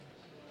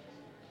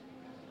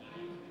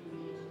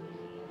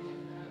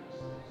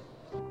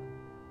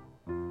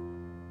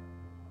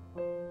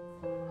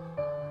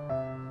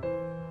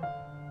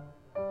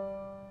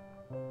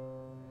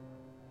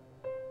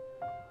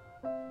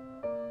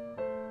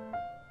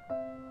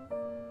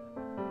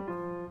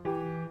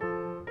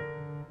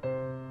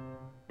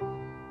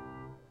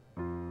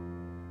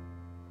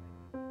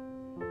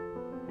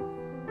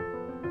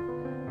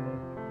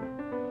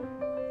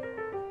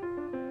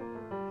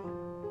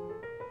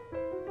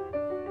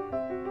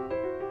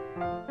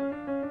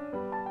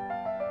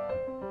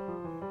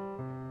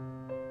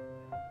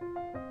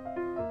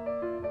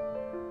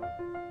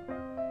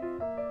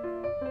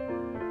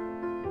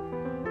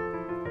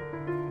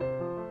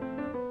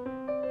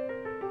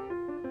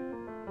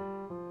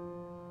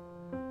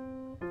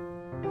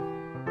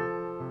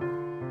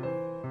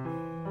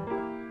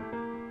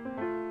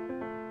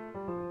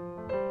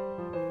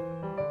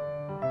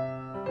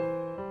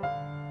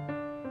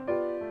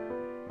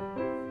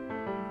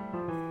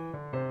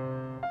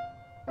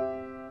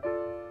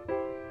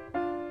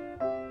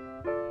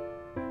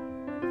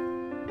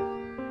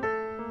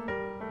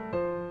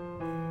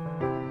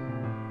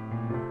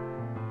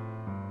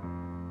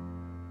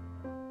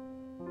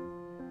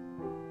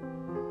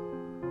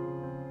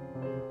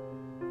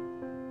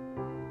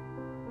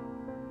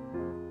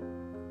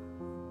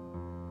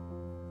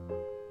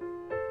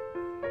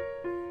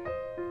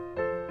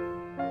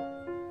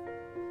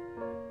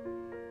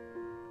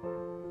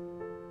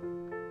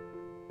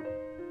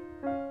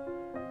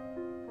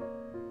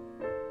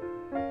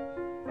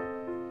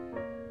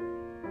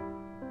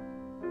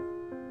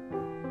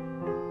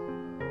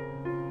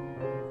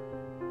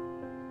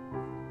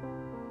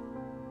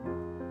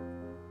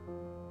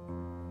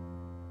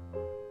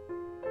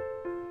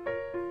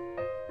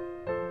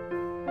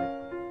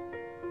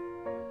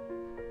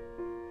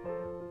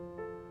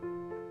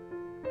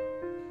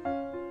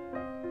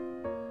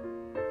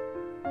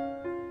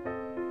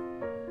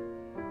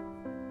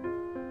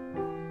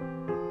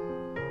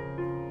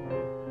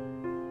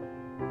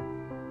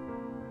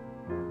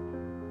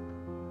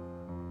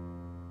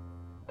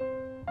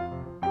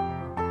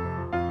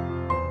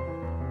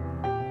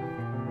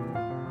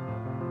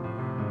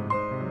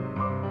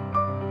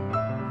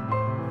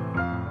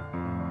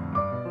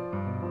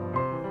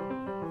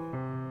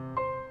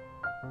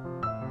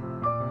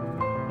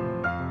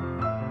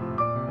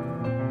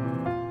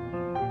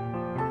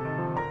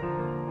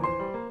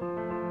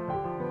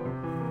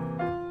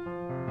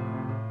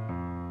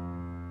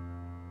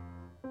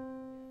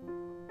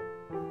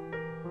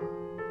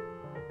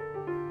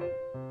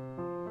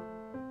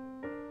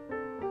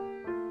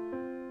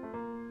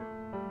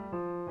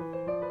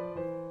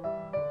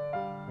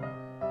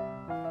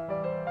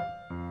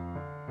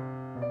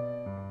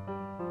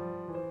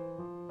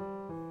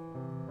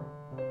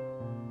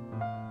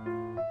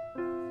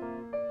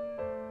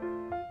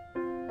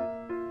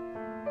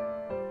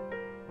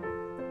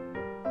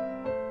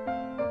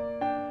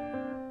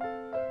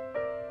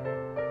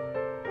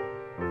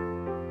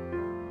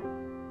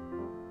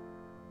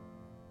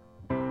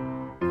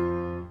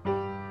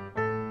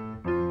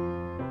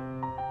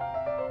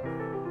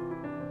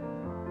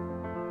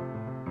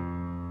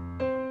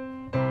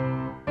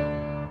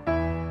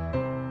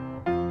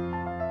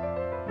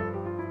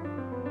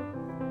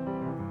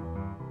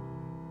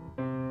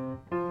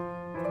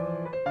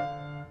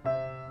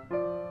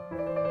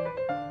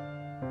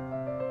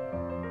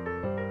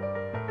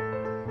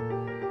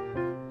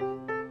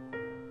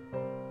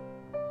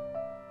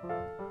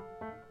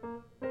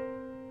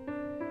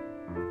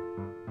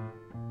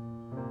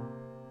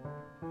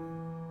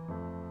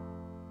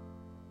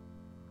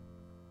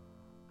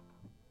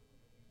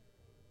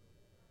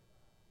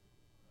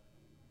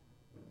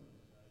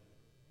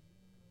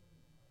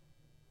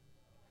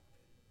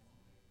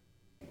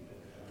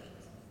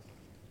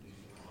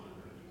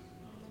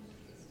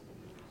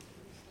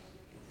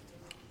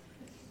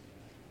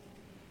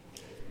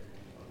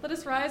Let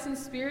us rise in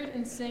spirit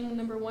and sing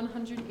number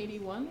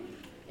 181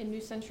 in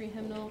New Century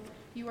Hymnal,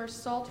 You Are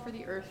Salt for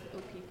the Earth, O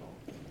People.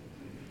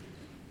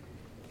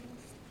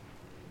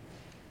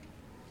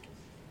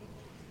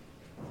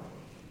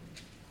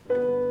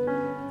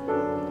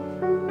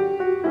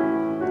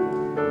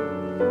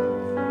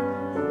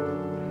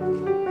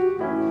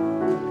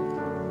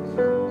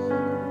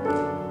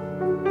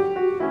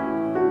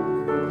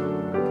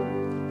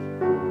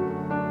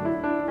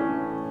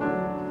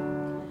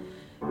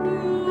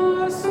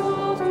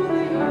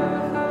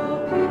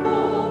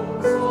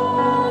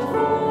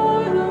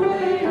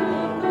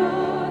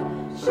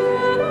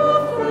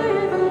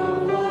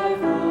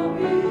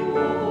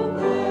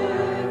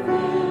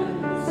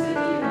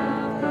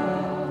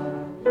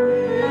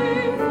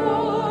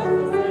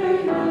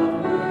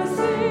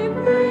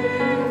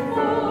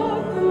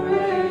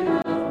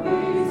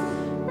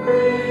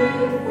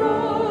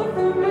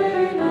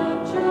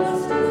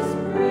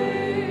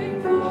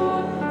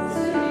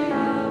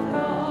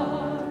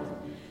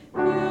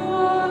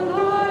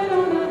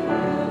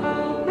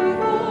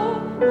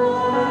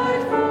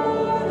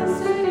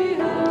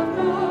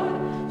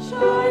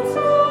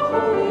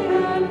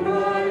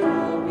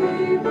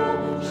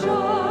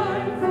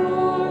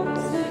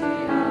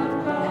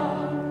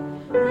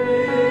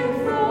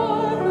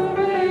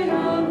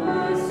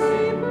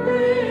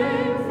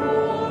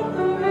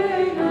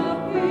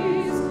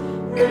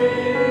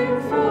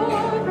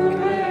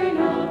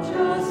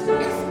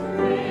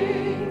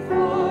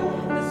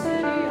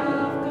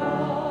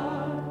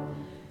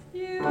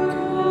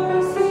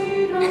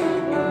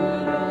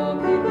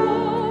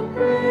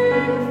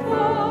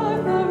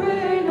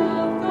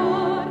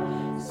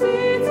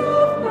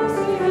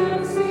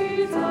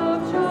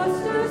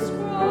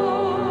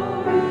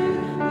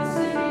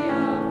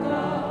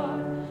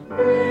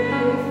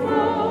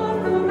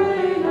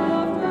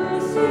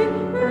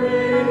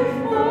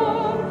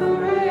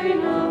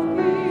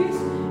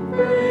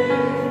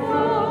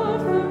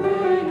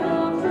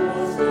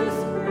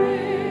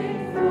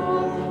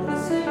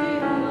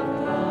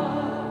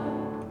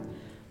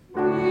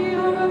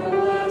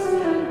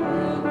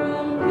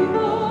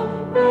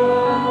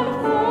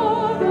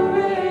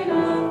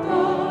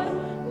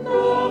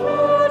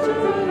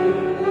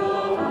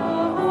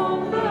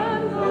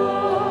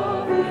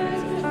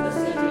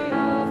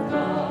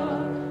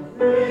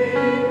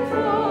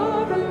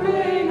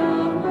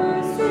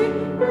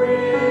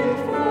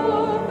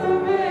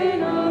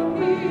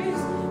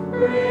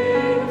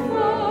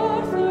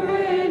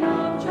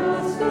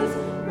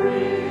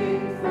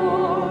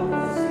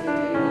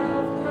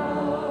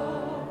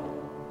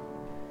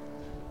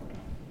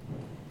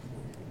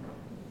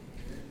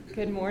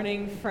 Good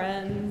morning,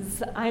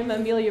 friends. I'm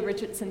Amelia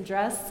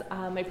Richardson-Dress.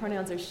 My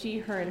pronouns are she,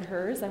 her, and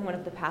hers. I'm one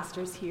of the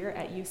pastors here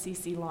at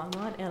UCC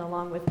Longmont, and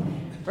along with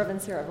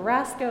Reverend Sarah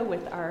Verasco,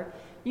 with our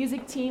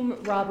music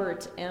team,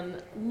 Robert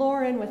and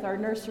Lauren, with our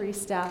nursery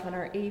staff and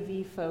our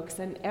AV folks,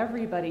 and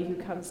everybody who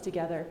comes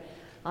together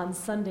on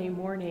Sunday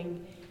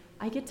morning,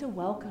 I get to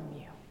welcome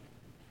you.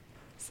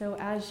 So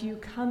as you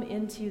come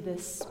into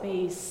this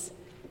space,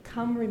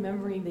 come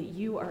remembering that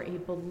you are a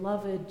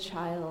beloved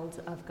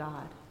child of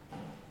God,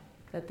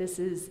 that this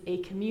is a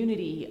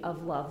community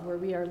of love where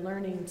we are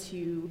learning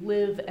to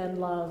live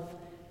and love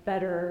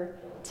better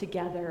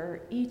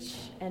together each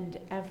and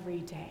every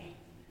day.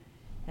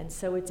 And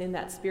so it's in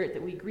that spirit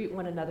that we greet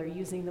one another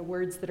using the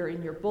words that are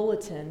in your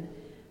bulletin.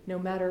 No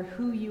matter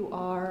who you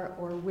are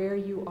or where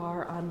you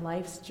are on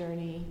life's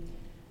journey,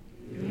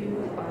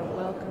 you are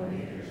welcome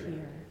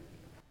here.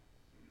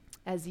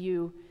 As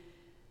you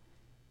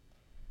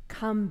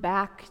come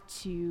back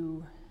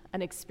to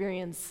an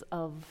experience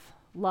of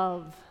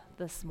love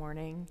this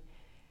morning,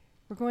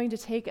 we're going to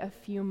take a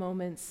few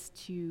moments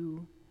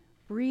to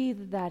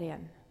breathe that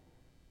in.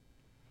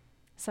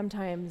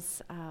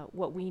 Sometimes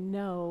what we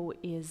know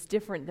is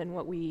different than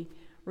what we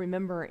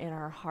remember in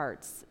our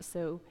hearts.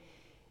 So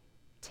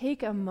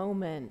take a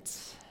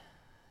moment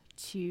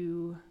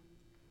to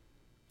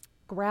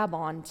grab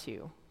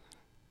onto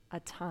a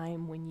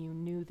time when you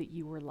knew that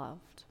you were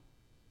loved.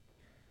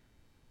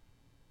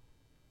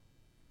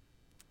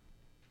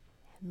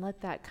 And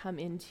let that come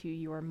into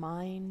your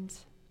mind,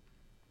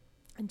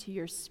 into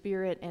your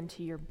spirit, and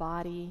to your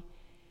body.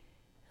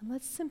 And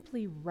let's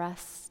simply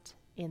rest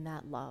in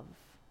that love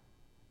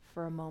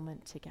for a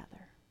moment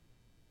together.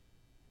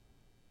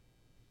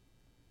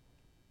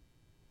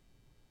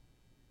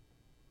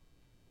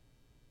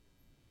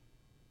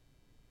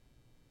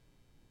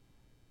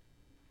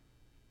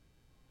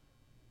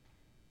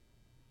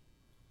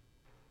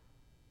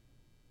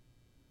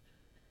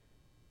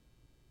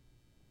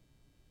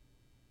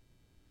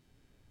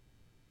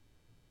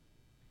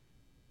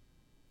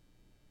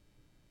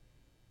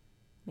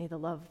 May the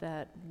love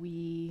that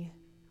we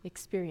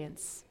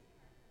experience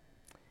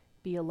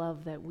be a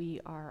love that we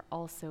are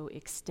also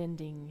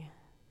extending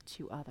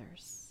to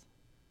others.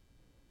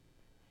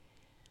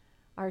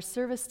 Our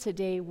service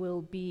today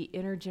will be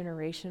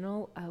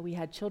intergenerational. We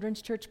had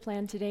children's church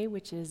planned today,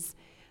 which is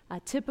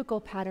a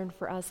typical pattern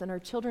for us, and our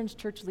children's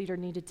church leader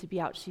needed to be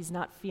out. She's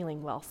not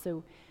feeling well,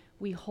 so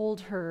we hold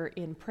her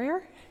in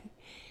prayer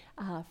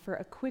for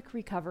a quick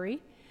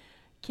recovery.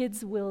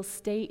 Kids will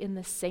stay in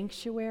the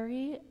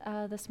sanctuary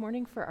this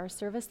morning for our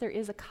service. There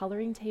is a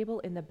coloring table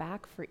in the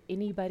back for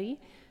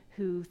anybody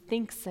who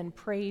thinks and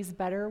prays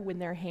better when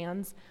their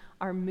hands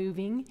are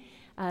moving.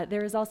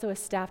 There is also a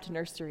staffed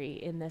nursery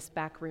in this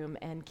back room,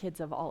 and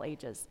kids of all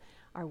ages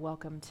are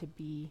welcome to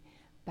be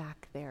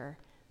back there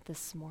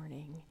this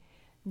morning.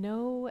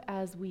 Know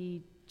as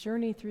we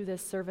journey through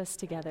this service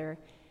together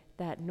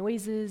that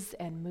noises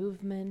and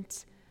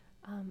movement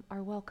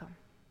are welcome.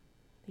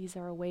 These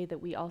are a way that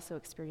we also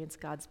experience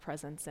God's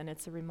presence, and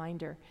it's a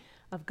reminder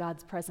of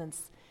God's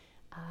presence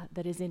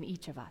that is in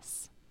each of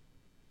us.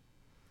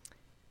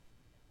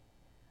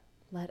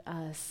 Let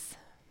us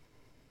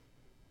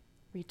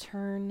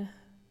return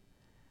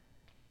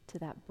to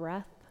that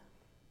breath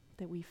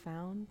that we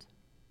found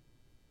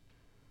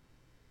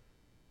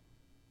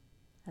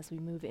as we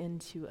move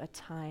into a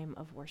time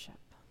of worship.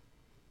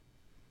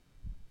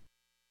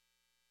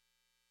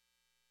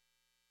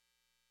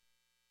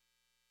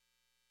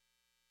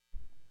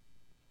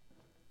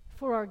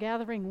 For our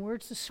gathering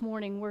words this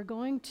morning, we're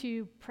going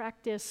to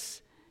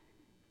practice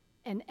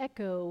an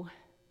echo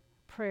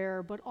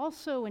prayer, but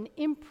also an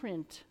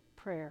imprint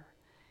prayer.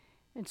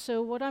 And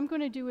so what I'm going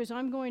to do is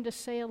I'm going to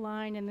say a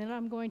line, and then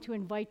I'm going to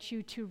invite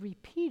you to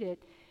repeat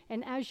it.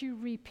 And as you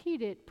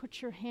repeat it,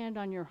 put your hand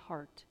on your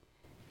heart.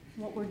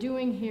 What we're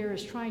doing here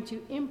is trying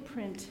to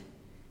imprint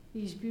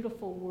these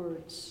beautiful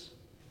words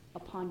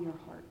upon your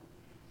heart.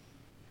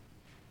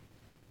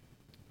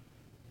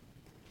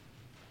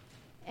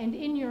 And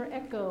in your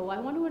echo, I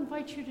want to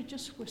invite you to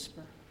just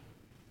whisper.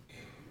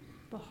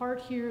 The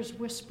heart hears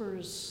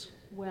whispers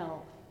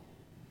well,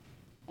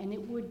 and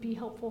it would be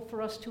helpful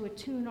for us to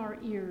attune our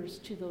ears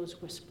to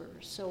those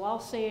whispers. So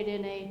I'll say it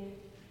in a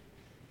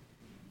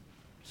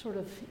sort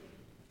of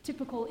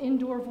typical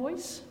indoor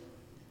voice,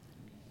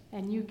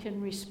 and you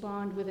can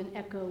respond with an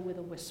echo with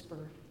a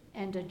whisper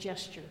and a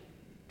gesture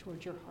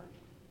toward your heart.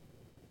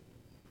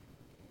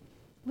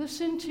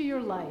 Listen to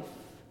your life.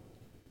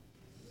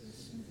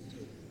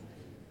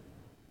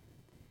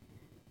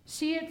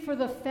 See it for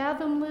the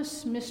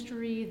fathomless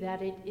mystery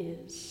that it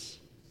is.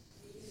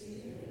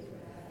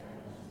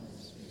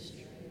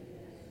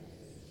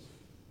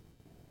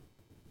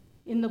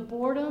 In the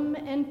boredom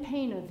and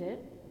pain of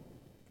it,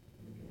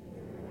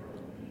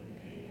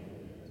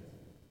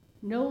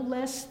 no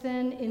less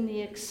than in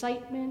the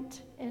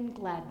excitement and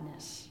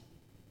gladness.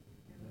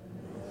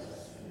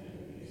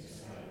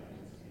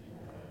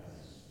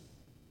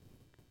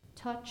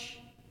 Touch,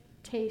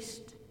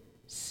 taste,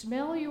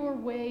 smell your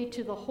way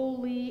to the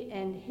holy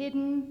and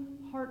hidden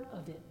heart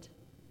of it.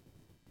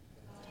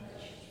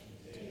 Touch,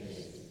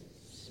 taste,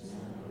 smell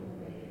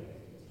your way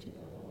to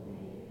the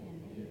holy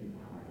and hidden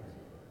heart of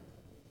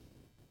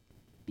it.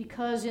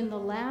 Because in the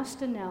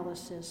last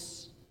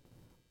analysis,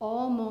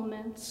 all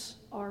moments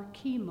are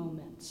key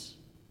moments.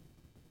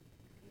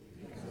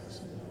 Because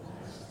in the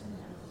last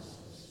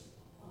analysis,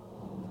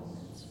 all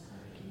moments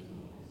are key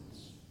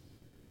moments.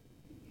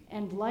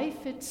 And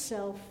life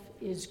itself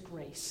is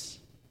grace.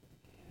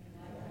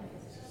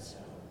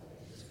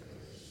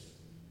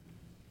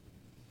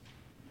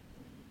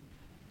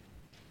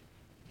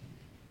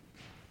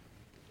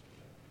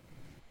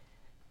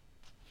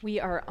 We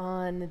are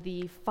on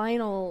the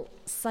final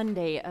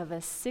Sunday of a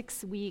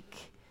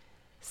 6-week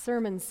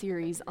sermon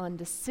series on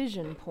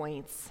decision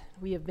points.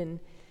 We have been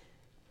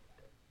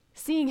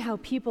seeing how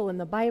people in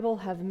the Bible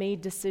have made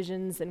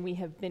decisions, and we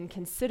have been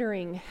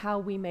considering how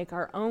we make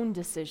our own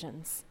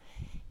decisions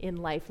in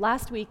life.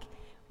 Last week,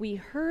 we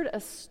heard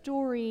a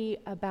story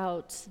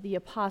about the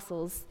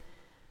apostles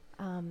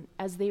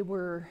as they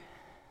were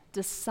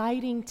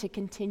deciding to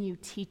continue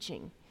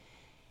teaching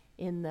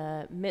in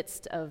the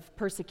midst of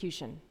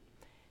persecution.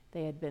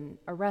 They had been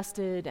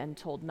arrested and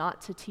told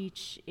not to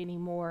teach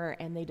anymore,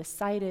 and they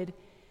decided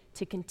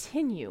to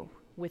continue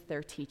with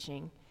their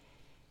teaching.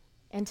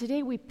 And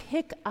today we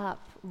pick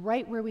up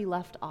right where we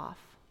left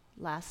off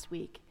last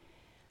week.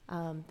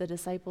 The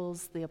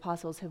disciples, the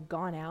apostles, have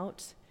gone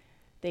out.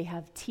 They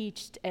have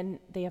taught, and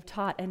they have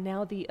taught, and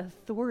now the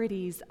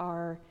authorities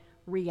are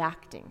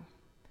reacting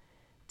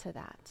to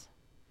that.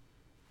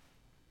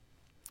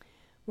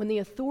 When the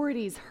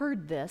authorities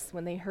heard this,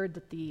 when they heard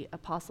that the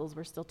apostles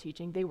were still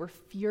teaching, they were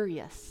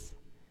furious,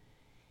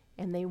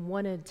 and they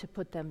wanted to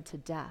put them to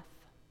death.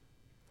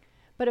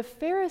 But a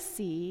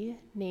Pharisee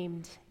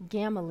named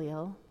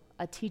Gamaliel,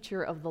 a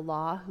teacher of the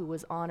law who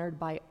was honored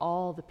by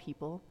all the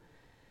people,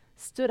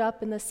 stood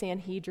up in the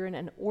Sanhedrin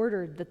and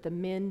ordered that the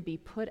men be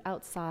put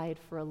outside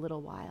for a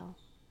little while.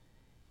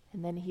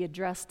 And then he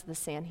addressed the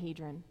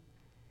Sanhedrin.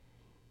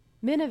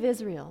 Men of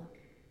Israel,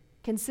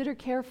 consider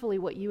carefully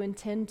what you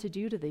intend to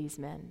do to these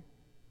men.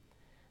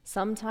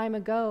 Some time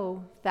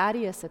ago,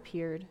 Thaddeus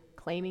appeared,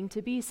 claiming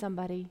to be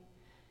somebody,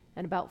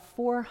 and about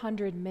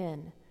 400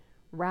 men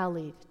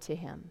rallied to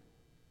him.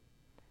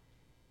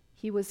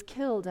 He was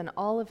killed, and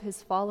all of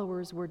his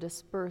followers were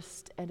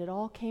dispersed, and it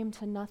all came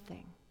to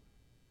nothing.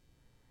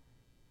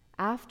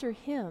 After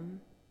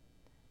him,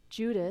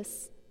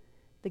 Judas,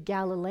 the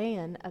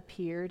Galilean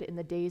appeared in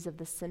the days of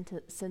the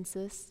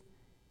census,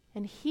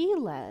 and he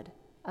led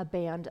a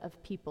band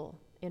of people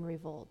in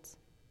revolt.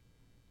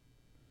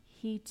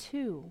 He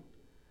too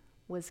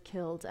was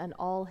killed, and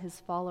all his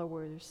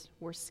followers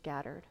were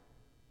scattered.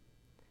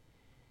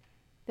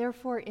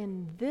 Therefore,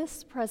 in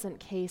this present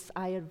case,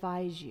 I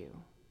advise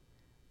you,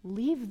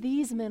 leave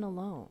these men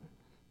alone.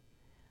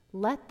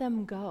 Let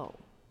them go.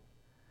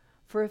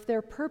 For if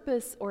their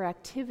purpose or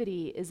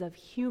activity is of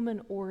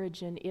human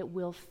origin, it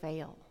will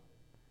fail.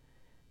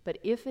 But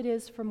if it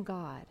is from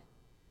God,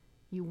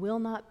 you will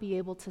not be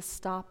able to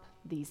stop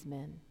these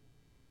men.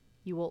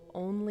 You will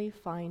only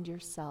find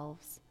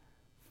yourselves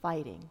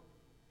fighting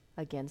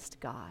against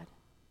God.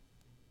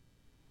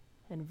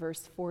 And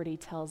verse 40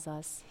 tells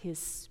us his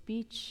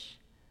speech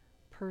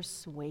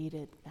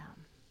persuaded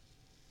them.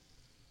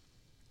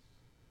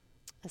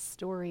 A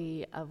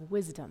story of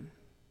wisdom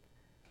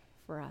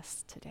for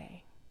us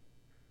today.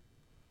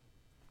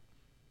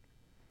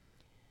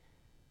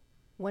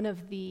 One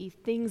of the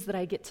things that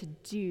I get to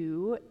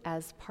do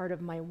as part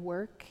of my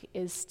work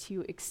is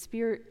to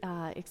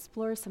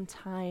explore some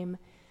time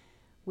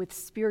with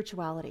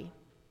spirituality,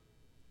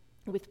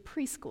 with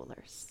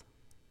preschoolers.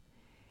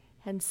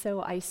 And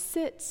so I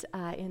sit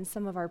in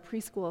some of our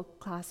preschool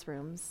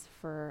classrooms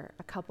for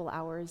a couple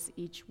hours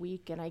each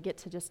week, and I get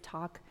to just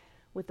talk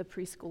with the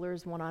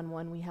preschoolers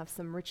one-on-one. We have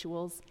some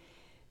rituals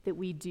that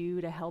we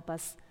do to help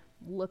us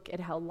look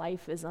at how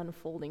life is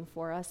unfolding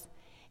for us.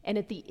 And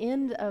at the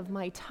end of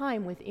my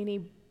time with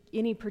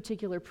any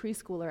particular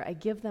preschooler, I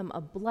give them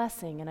a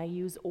blessing, and I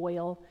use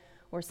oil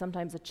or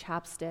sometimes a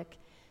chapstick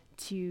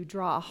to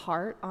draw a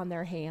heart on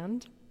their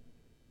hand.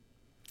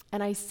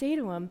 And I say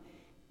to them,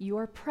 you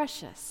are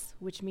precious,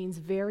 which means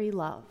very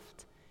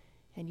loved,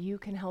 and you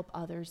can help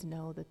others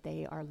know that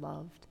they are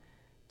loved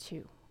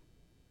too.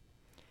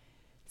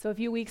 So a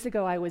few weeks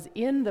ago, I was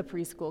in the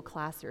preschool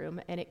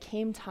classroom, and it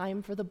came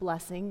time for the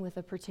blessing with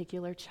a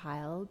particular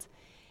child.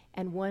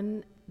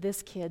 And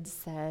this kid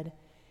said,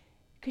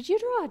 could you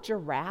draw a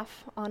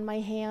giraffe on my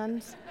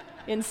hand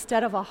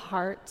instead of a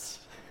heart?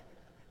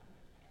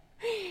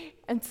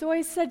 And so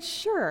I said,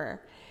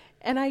 sure.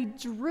 And I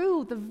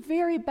drew the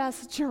very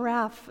best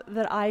giraffe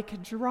that I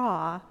could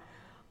draw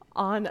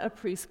on a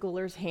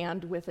preschooler's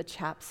hand with a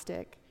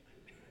chapstick.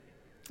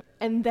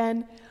 And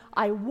then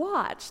I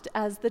watched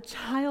as the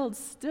child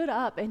stood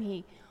up and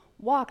he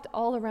walked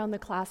all around the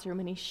classroom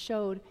and he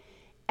showed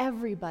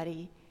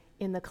everybody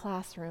in the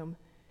classroom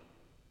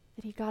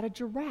that he got a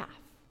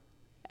giraffe.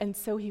 And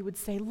so he would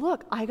say,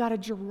 look, I got a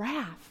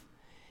giraffe.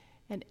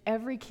 And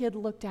every kid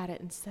looked at it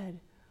and said,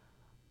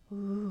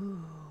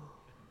 ooh.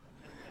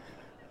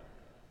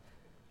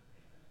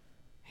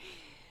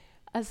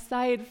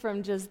 Aside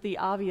from just the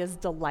obvious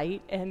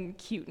delight and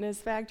cuteness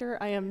factor,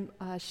 I am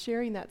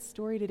sharing that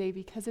story today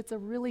because it's a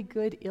really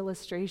good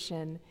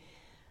illustration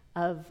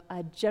of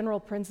a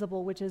general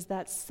principle, which is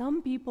that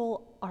some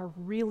people are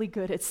really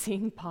good at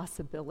seeing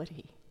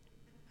possibility.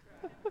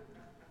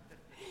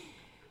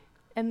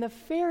 And the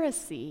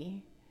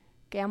Pharisee,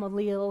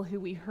 Gamaliel, who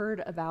we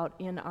heard about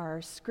in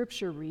our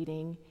scripture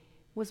reading,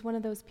 was one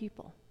of those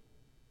people.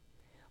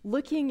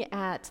 Looking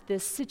at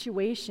this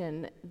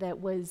situation that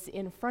was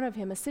in front of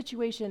him, a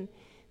situation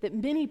that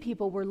many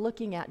people were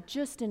looking at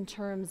just in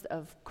terms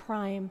of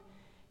crime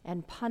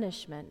and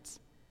punishment,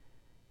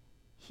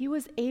 he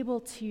was able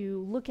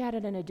to look at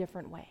it in a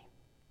different way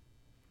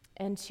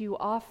and to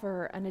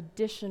offer an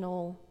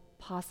additional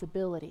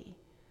possibility,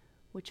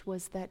 which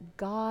was that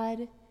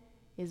God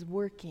is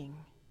working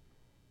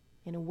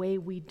in a way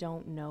we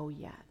don't know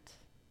yet.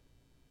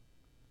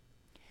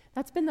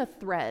 That's been the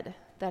thread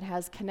that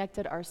has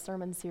connected our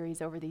sermon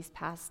series over these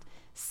past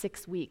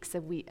 6 weeks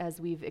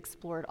as we've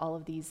explored all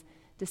of these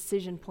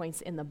decision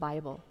points in the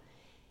Bible.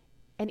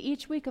 And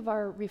each week of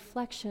our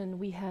reflection,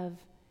 we have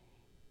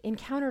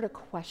encountered a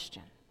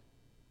question.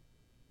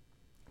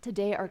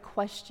 Today, our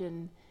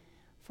question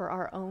for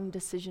our own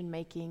decision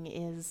making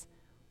is,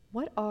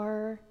 what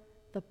are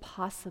the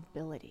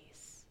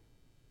possibilities?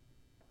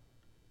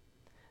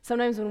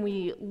 Sometimes when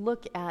we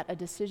look at a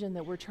decision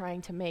that we're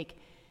trying to make,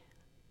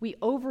 we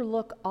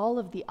overlook all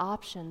of the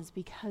options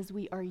because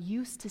we are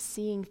used to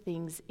seeing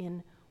things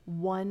in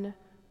one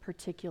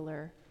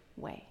particular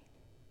way.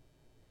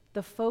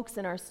 The folks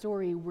in our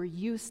story were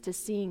used to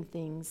seeing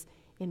things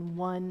in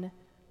one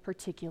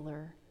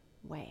particular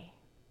way.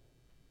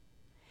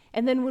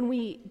 And then when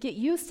we get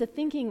used to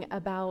thinking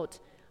about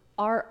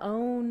our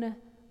own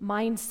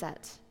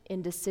mindset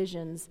in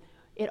decisions,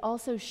 it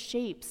also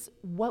shapes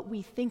what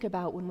we think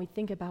about when we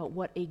think about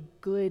what a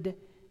good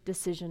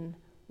decision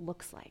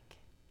looks like.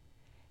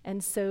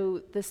 And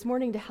so this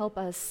morning, to help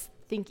us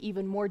think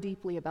even more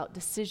deeply about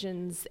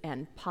decisions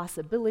and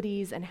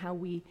possibilities and how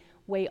we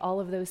weigh all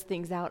of those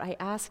things out, I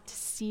asked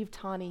Steve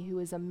Tawney, who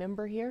is a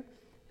member here,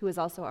 who is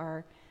also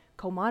our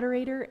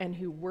co-moderator and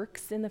who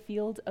works in the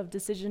field of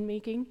decision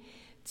making,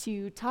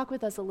 to talk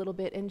with us a little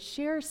bit and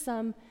share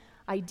some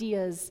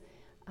ideas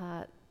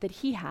that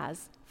he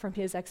has from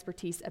his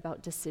expertise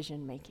about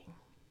decision making.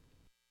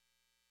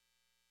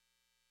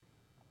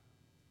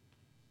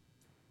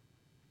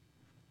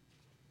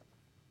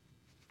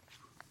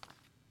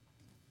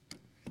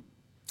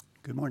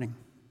 Good morning.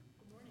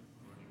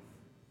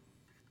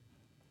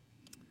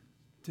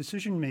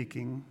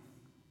 Decision-making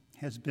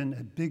has been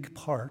a big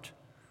part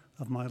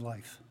of my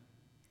life.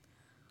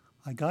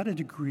 I got a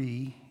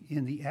degree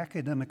in the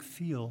academic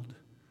field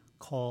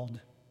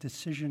called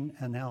decision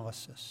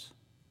analysis,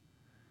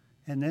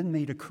 and then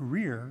made a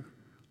career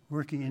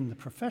working in the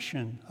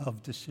profession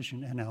of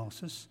decision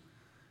analysis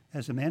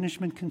as a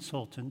management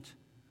consultant,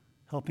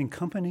 helping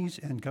companies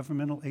and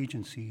governmental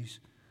agencies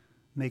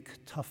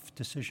make tough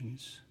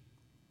decisions.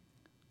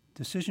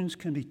 Decisions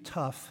can be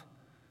tough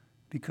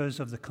because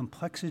of the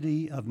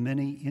complexity of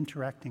many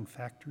interacting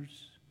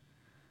factors,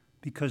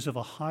 because of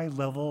a high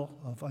level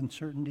of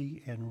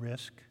uncertainty and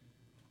risk,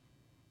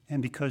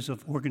 and because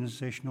of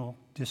organizational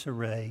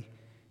disarray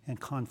and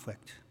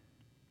conflict.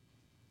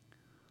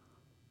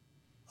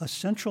 A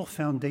central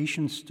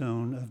foundation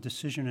stone of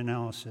decision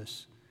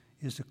analysis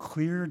is a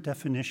clear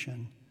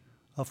definition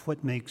of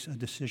what makes a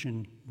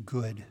decision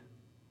good.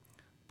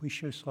 Please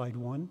show slide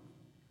 1.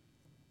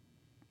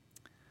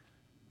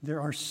 There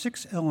are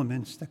 6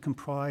 elements that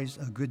comprise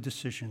a good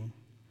decision,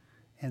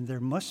 and there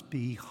must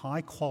be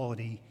high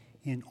quality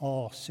in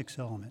all 6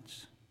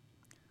 elements.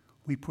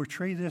 We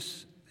portray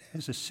this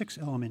as a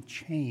 6-element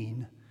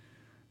chain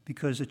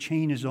because a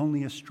chain is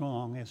only as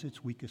strong as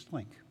its weakest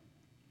link.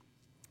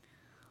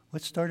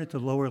 Let's start at the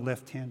lower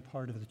left-hand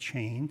part of the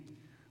chain.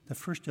 The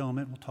first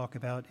element we'll talk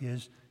about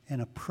is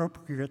an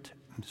appropriate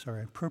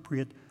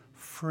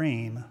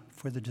frame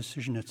for the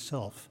decision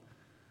itself.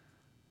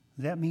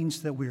 That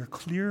means that we are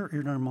clear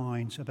in our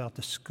minds about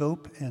the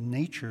scope and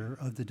nature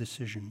of the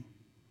decision.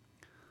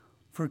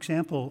 For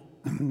example,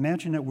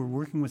 imagine that we're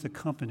working with a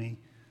company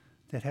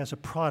that has a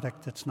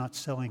product that's not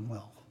selling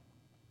well.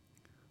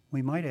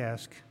 We might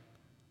ask,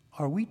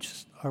 are we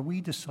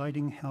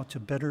deciding how to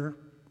better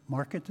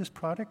market this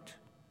product?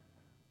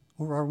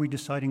 Or are we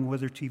deciding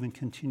whether to even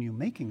continue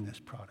making this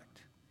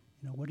product?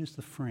 What is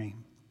the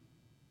frame?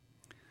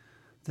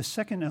 The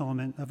second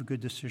element of a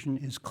good decision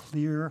is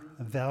clear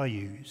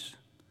values.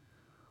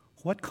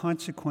 What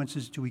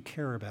consequences do we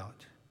care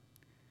about?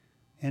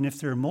 And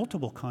if there are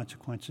multiple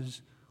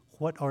consequences,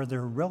 what are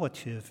their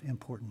relative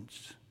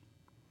importance?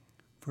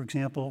 For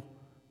example,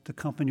 the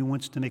company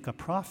wants to make a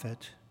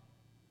profit,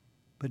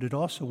 but it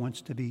also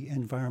wants to be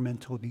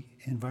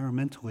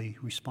environmentally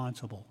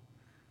responsible.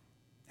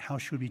 How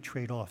should we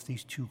trade off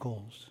these 2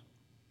 goals?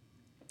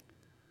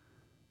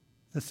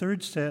 The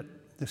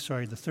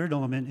third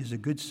element is a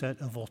good set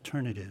of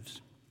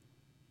alternatives.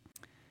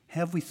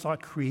 Have we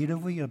thought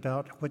creatively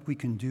about what we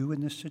can do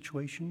in this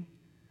situation?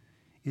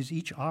 Is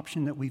each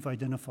option that we've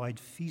identified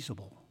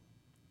feasible?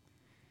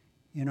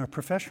 In our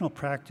professional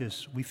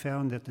practice, we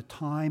found that the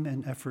time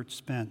and effort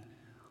spent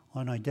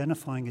on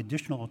identifying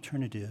additional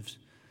alternatives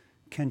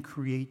can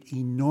create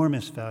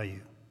enormous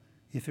value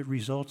if it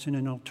results in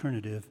an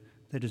alternative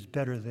that is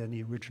better than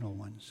the original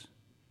ones.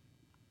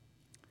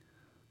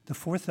 The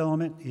fourth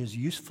element is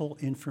useful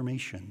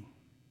information.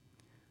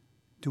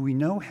 Do we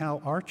know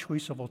how our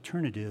choice of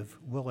alternative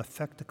will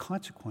affect the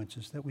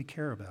consequences that we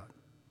care about?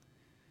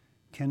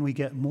 Can we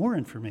get more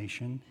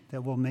information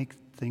that will make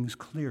things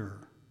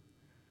clearer?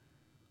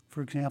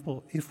 For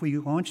example, if we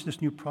launch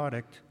this new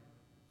product,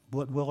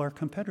 what will our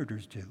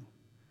competitors do?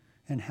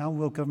 And how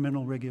will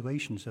governmental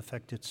regulations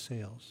affect its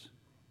sales?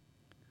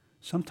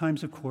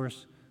 Sometimes, of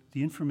course,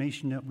 the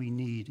information that we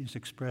need is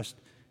expressed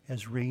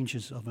as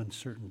ranges of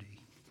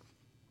uncertainty.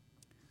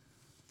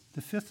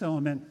 The fifth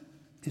element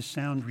is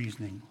sound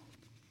reasoning.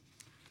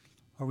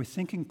 Are we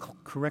thinking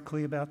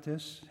correctly about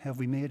this? Have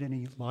we made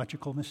any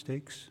logical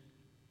mistakes?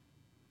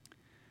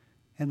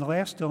 And the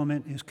last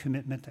element is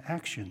commitment to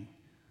action.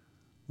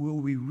 Will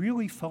we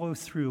really follow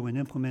through and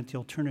implement the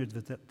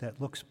alternative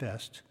that looks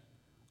best,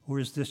 or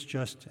is this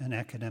just an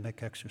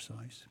academic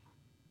exercise?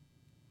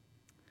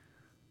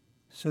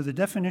 So the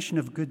definition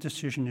of good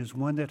decision is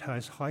one that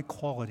has high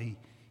quality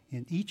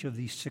in each of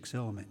these 6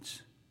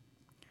 elements.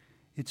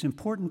 It's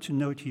important to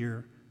note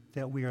here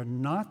that we are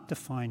not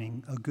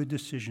defining a good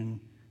decision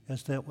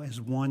as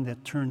one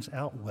that turns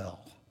out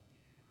well.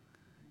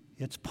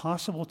 It's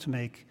possible to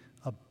make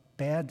a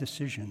bad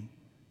decision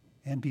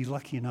and be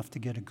lucky enough to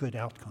get a good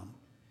outcome.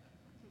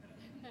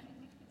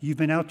 You've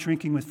been out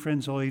drinking with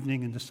friends all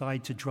evening and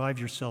decide to drive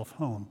yourself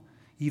home,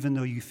 even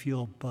though you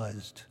feel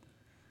buzzed.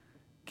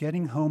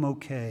 Getting home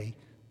okay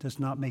does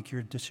not make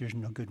your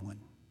decision a good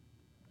one.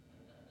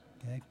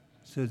 Okay?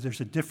 So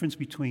there's a difference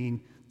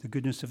between the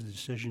goodness of the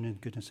decision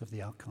and goodness of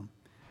the outcome.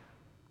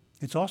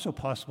 It's also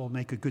possible to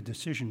make a good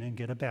decision and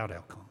get a bad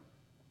outcome.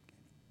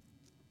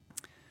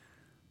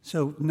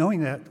 So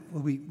knowing that,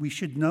 we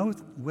should know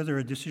whether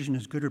a decision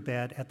is good or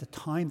bad at the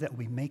time that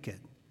we make it.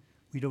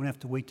 We don't have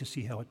to wait to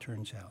see how it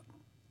turns out.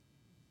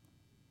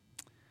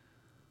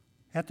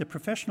 At the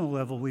professional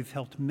level, we've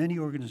helped many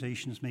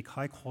organizations make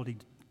high-quality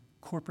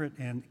corporate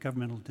and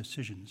governmental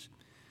decisions.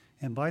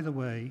 And by the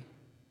way,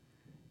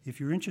 if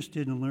you're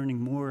interested in learning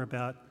more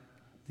about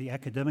the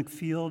academic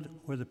field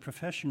or the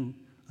profession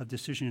of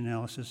decision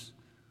analysis,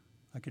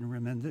 I can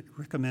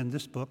recommend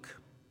this book.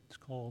 It's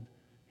called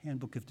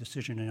Handbook of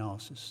Decision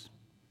Analysis.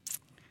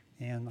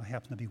 and I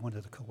happen to be one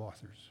of the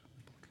co-authors.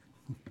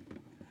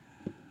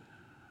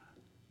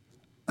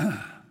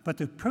 But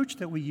the approach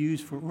that we use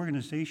for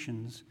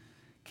organizations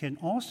can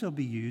also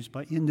be used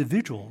by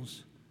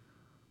individuals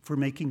for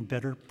making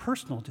better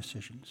personal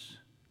decisions.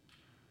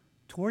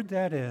 Toward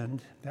that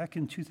end, back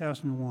in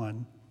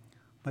 2001,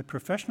 my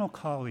professional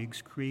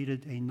colleagues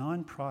created a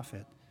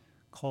nonprofit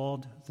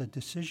called the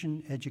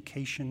Decision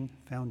Education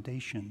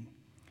Foundation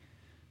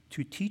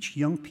to teach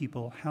young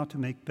people how to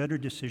make better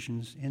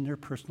decisions in their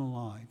personal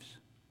lives.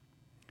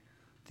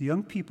 The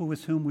young people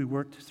with whom we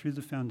worked through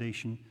the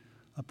foundation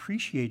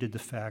appreciated the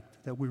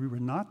fact that we were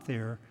not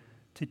there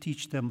to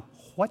teach them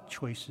what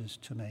choices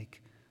to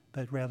make,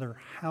 but rather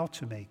how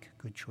to make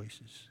good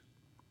choices.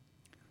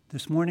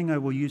 This morning I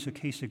will use a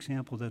case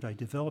example that I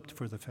developed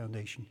for the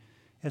foundation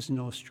as an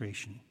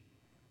illustration.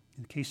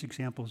 The case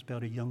example is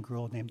about a young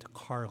girl named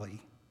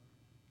Carly.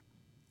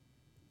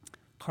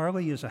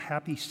 Carly is a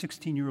happy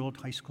 16-year-old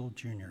high school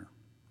junior.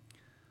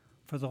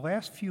 For the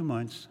last few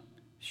months,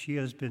 she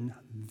has been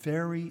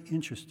very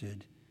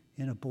interested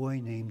in a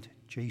boy named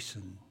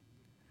Jason.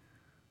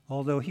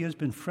 Although he has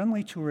been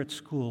friendly to her at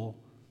school,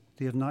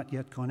 they have not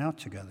yet gone out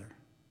together.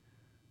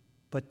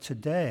 But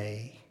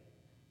today,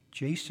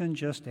 Jason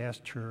just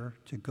asked her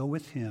to go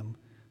with him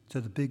to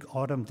the big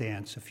autumn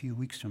dance a few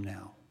weeks from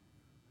now.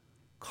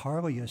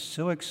 Carly is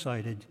so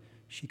excited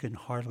she can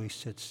hardly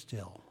sit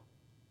still.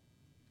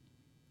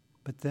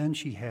 But then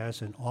she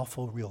has an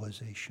awful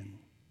realization.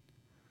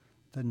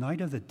 The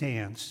night of the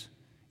dance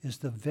is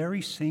the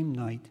very same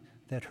night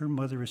that her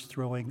mother is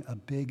throwing a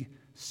big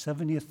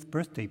 70th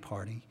birthday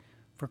party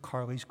for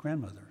Carly's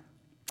grandmother.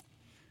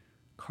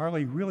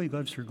 Carly really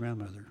loves her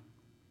grandmother.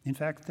 In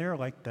fact, they're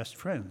like best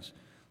friends.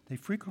 They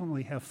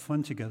frequently have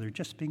fun together,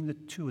 just being the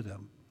two of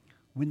them,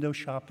 window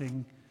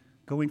shopping,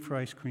 going for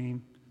ice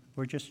cream,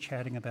 or just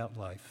chatting about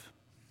life.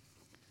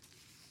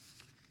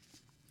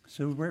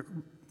 So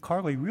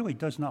Carly really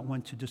does not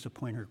want to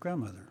disappoint her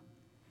grandmother,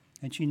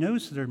 and she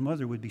knows that her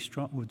mother would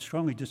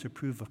strongly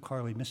disapprove of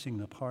Carly missing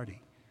the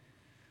party.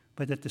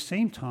 But at the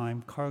same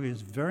time, Carly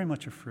is very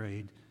much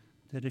afraid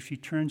that if she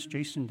turns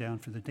Jason down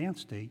for the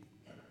dance date,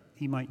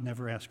 he might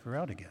never ask her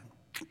out again.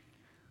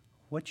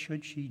 What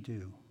should she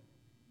do?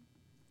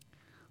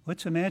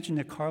 Let's imagine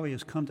that Carly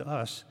has come to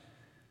us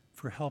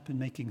for help in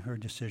making her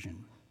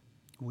decision.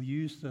 We'll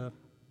use the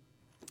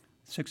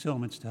 6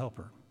 elements to help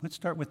her. Let's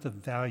start with the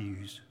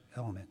values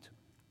element.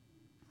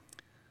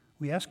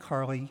 We ask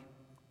Carly,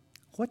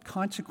 what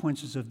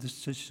consequences of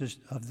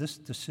this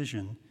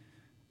decision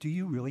do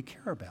you really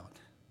care about?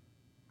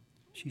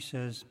 She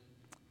says,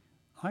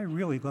 I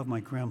really love my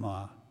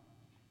grandma,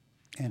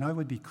 and I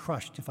would be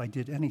crushed if I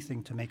did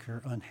anything to make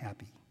her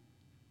unhappy.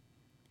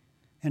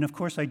 And of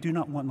course, I do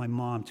not want my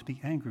mom to be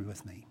angry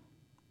with me.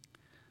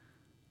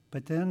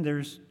 But then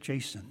there's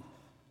Jason.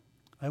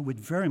 I would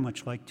very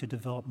much like to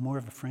develop more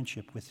of a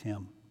friendship with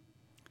him.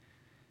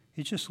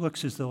 It just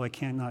looks as though I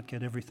cannot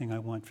get everything I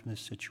want from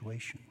this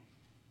situation.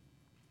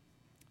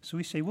 So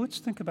we say, well, let's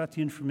think about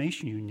the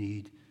information you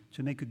need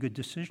to make a good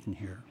decision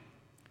here.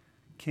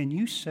 Can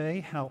you say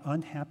how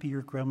unhappy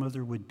your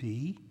grandmother would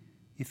be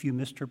if you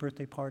missed her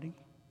birthday party?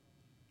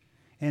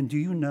 And do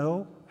you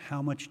know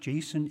how much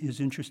Jason is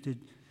interested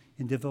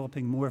in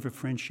developing more of a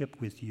friendship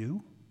with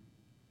you?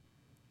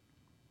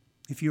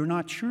 If you're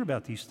not sure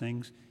about these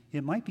things,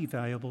 it might be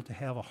valuable to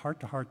have a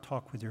heart-to-heart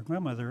talk with your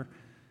grandmother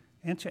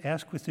and to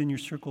ask within your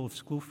circle of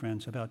school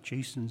friends about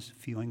Jason's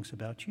feelings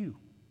about you.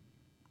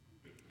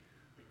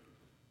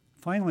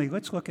 Finally,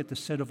 let's look at the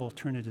set of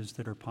alternatives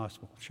that are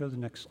possible. Show the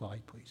next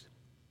slide, please.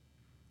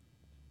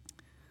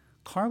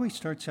 Carly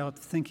starts out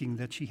thinking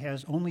that she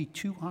has only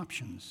 2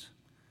 options.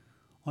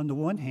 On the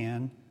one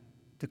hand,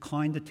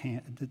 decline to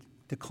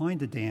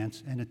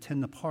dance and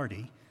attend the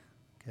party.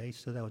 Okay,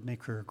 so that would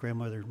make her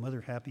grandmother and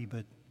mother happy,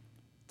 but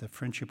the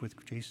friendship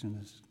with Jason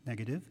is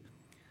negative.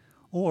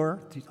 Or,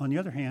 on the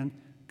other hand,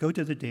 go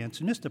to the dance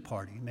and miss the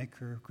party, make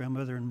her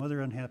grandmother and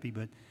mother unhappy,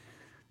 but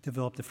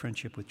develop the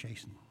friendship with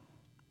Jason.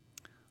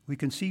 We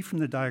can see from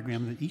the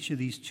diagram that each of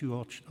these 2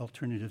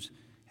 alternatives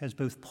has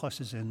both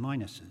pluses and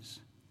minuses.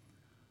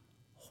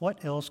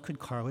 What else could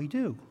Carly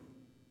do?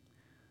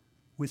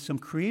 With some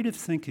creative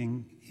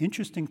thinking,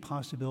 interesting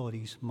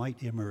possibilities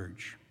might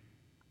emerge.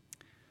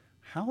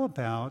 How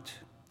about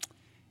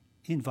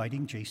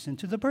inviting Jason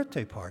to the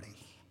birthday party?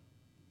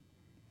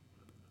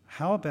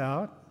 How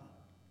about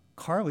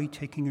Carly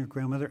taking her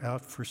grandmother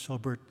out for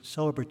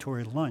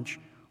celebratory lunch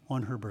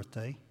on her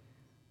birthday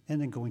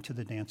and then going to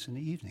the dance in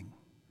the evening?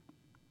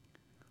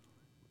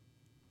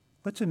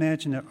 Let's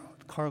imagine that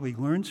Carly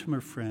learns from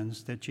her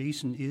friends that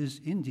Jason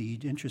is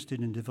indeed interested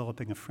in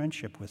developing a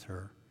friendship with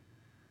her.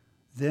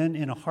 Then,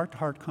 in a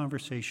heart-to-heart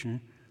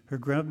conversation, her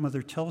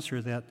grandmother tells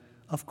her that,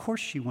 of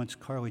course, she wants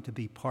Carly to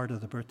be part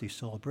of the birthday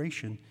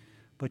celebration,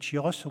 but she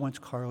also wants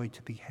Carly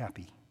to be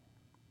happy.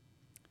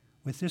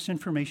 With this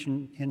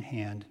information in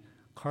hand,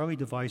 Carly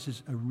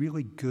devises a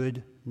really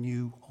good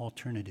new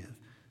alternative.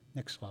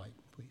 Next slide,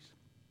 please.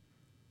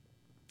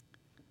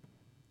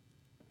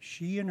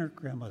 She and her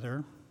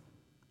grandmother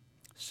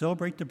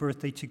celebrate the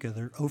birthday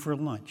together over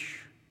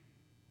lunch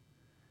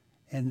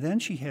And then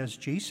she has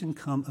Jason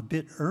come a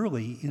bit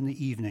early in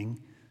the evening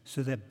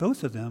so that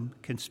both of them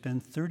can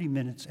spend 30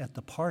 minutes at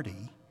the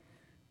party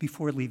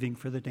before leaving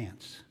for the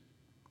dance.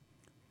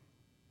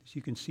 As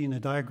you can see in the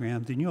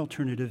diagram, the new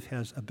alternative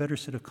has a better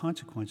set of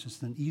consequences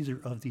than either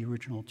of the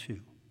original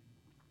two.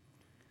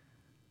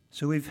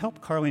 So we've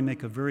helped Carly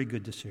make a very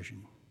good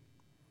decision.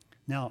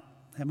 Now,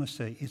 I must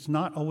say, it's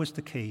not always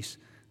the case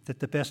that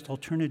the best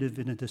alternative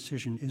in a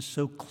decision is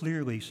so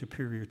clearly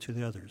superior to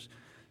the others.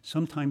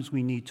 Sometimes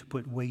we need to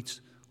put weights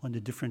on the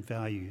different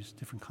values,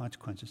 different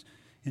consequences,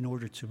 in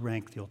order to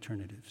rank the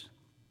alternatives.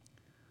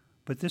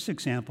 But this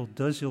example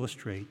does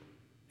illustrate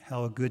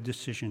how a good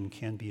decision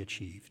can be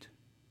achieved.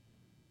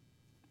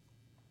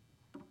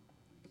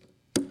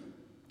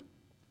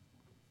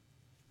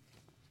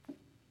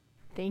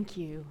 Thank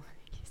you.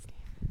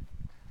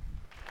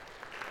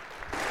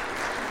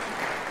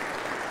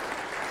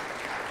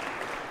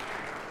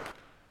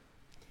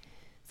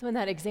 So in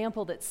that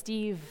example that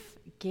Steve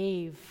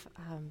gave,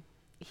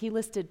 he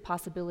listed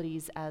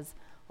possibilities as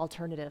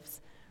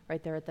alternatives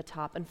right there at the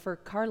top. And for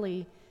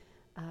Carly,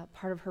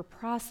 part of her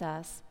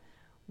process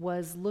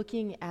was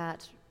looking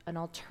at an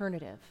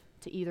alternative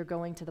to either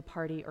going to the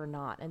party or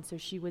not. And so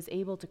she was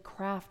able to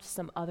craft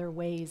some other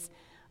ways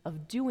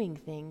of doing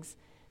things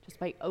just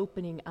by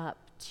opening up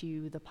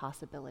to the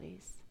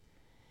possibilities.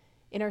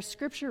 In our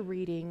scripture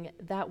reading,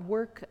 that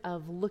work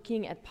of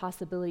looking at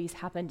possibilities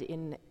happened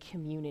in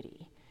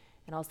community.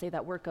 And I'll say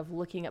that work of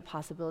looking at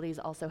possibilities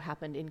also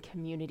happened in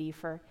community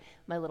for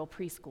my little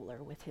preschooler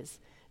with his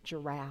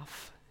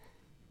giraffe.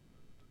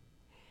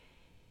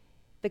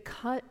 The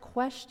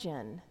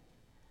question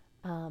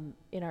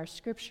in our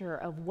scripture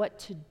of what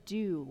to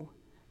do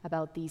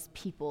about these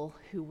people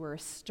who were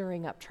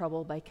stirring up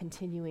trouble by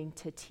continuing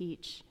to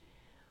teach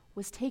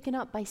was taken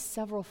up by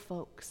several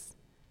folks.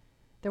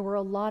 There were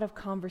a lot of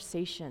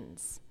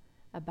conversations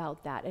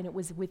about that, and it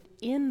was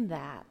within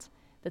that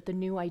the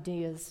new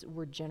ideas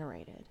were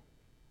generated.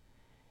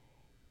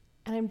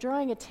 And I'm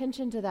drawing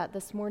attention to that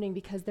this morning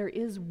because there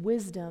is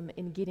wisdom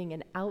in getting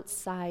an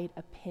outside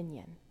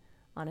opinion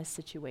on a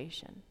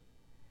situation.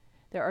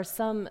 There are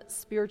some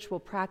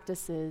spiritual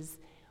practices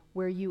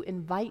where you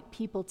invite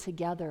people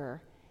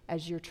together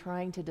as you're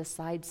trying to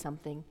decide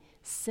something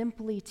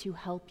simply to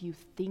help you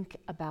think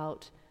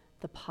about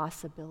the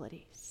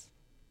possibilities.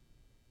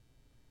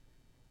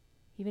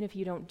 Even if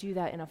you don't do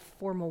that in a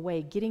formal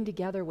way, getting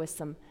together with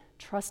some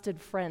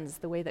trusted friends,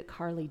 the way that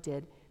Carly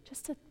did,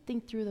 just to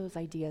think through those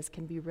ideas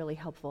can be really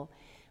helpful.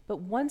 But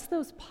once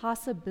those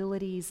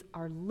possibilities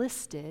are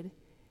listed,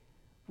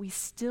 we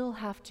still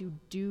have to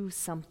do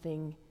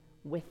something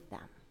with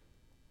them.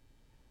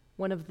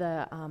 One of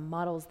the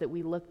models that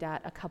we looked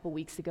at a couple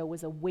weeks ago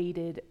was a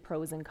weighted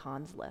pros and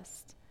cons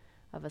list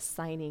of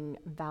assigning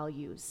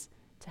values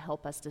to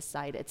help us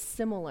decide. It's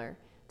similar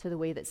to the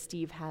way that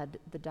Steve had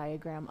the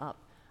diagram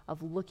up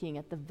of looking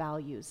at the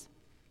values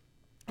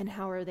and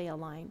how are they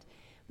aligned.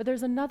 But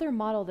there's another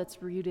model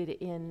that's rooted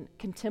in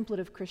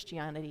contemplative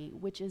Christianity,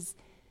 which is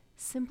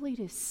simply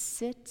to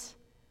sit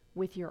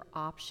with your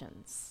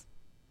options.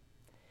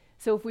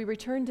 So if we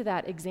return to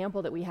that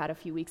example that we had a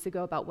few weeks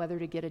ago about whether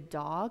to get a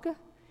dog,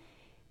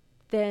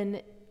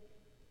 then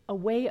a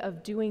way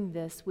of doing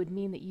this would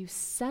mean that you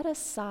set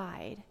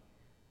aside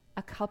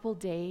a couple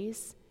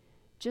days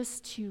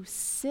just to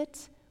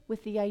sit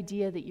with the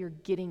idea that you're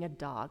getting a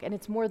dog. And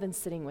it's more than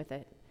sitting with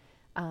it.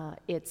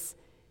 It's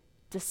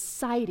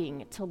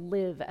deciding to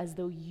live as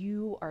though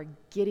you are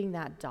getting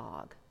that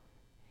dog.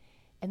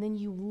 And then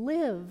you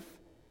live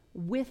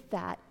with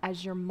that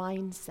as your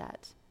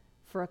mindset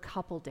for a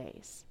couple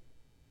days.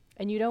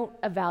 And you don't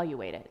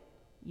evaluate it.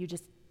 You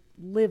just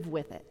live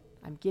with it.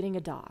 I'm getting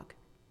a dog.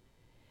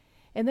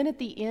 And then at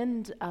the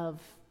end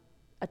of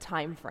a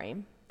time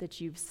frame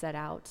that you've set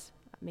out,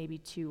 maybe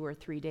 2 or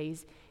 3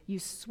 days, you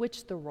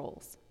switch the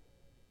roles.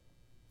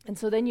 And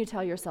so then you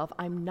tell yourself,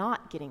 I'm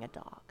not getting a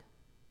dog.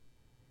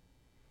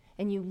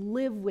 And you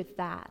live with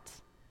that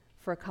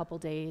for a couple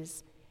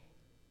days,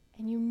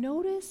 and you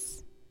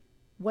notice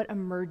what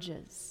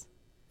emerges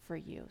for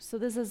you. So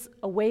this is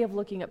a way of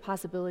looking at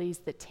possibilities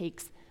that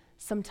takes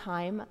some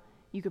time.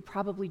 You could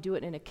probably do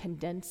it in a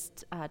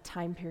condensed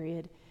time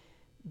period,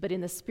 but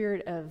in the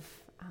spirit of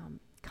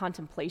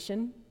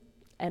contemplation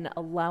and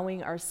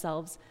allowing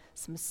ourselves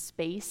some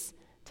space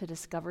to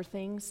discover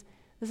things,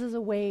 this is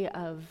a way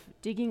of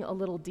digging a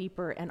little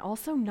deeper and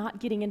also not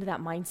getting into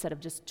that mindset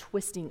of just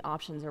twisting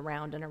options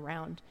around and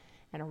around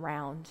and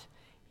around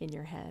in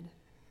your head.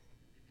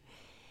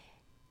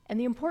 And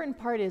the important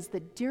part is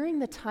that during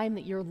the time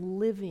that you're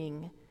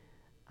living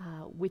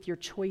with your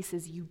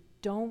choices, you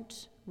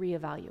don't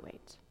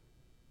reevaluate.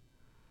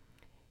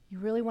 You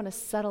really want to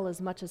settle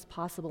as much as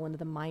possible into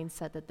the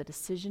mindset that the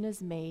decision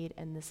is made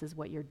and this is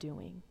what you're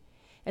doing.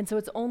 And so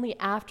it's only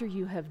after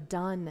you have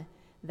done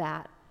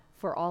that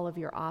for all of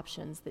your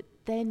options that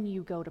then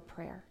you go to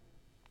prayer.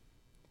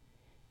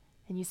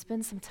 And you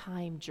spend some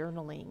time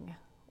journaling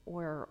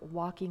or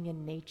walking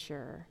in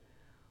nature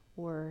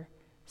or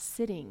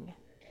sitting.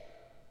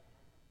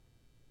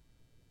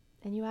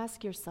 And you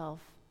ask yourself,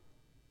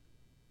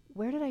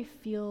 where did I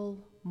feel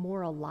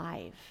more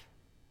alive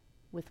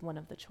with one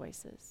of the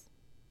choices?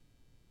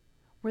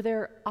 Were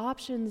there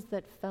options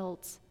that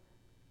felt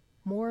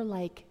more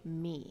like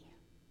me?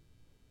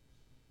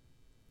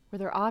 Were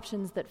there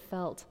options that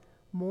felt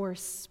more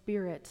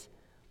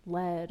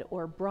spirit-led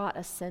or brought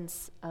a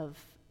sense of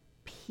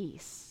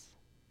peace?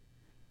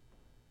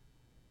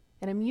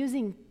 And I'm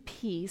using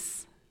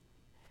peace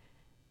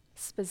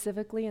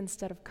specifically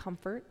instead of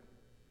comfort,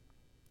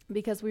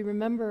 because we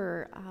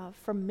remember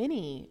from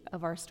many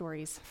of our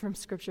stories from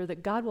Scripture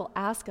that God will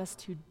ask us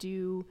to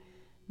do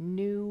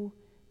new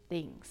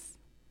things.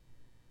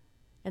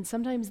 And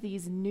sometimes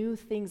these new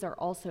things are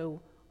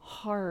also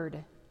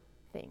hard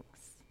things.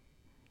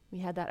 We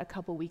had that a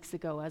couple weeks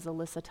ago as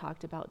Alyssa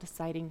talked about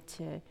deciding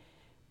to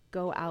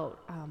go out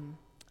on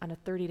a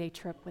 30-day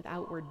trip with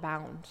Outward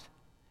Bound.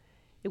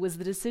 It was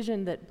the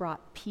decision that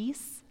brought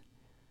peace,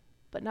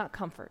 but not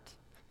comfort.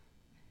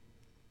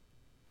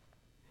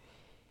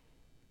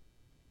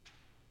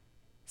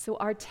 So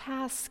our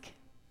task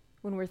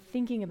when we're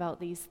thinking about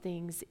these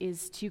things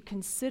is to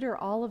consider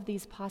all of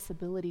these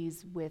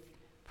possibilities with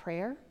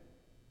prayer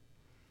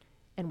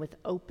and with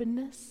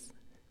openness,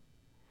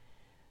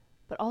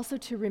 but also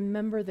to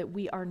remember that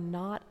we are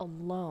not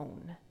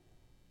alone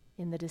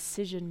in the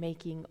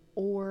decision-making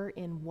or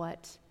in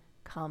what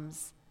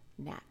comes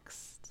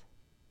next.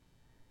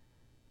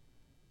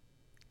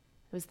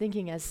 I was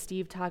thinking as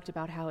Steve talked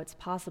about how it's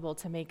possible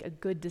to make a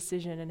good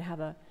decision and have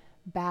a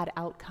bad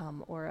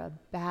outcome, or a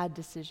bad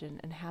decision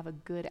and have a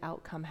good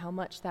outcome, how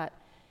much that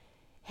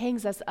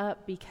hangs us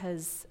up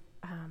because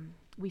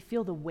we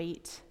feel the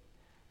weight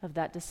of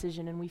that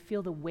decision, and we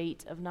feel the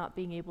weight of not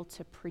being able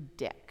to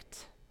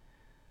predict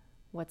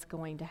what's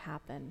going to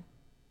happen.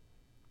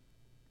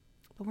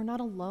 But we're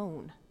not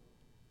alone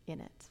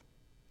in it.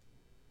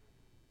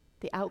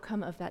 The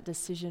outcome of that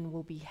decision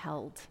will be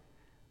held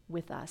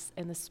with us,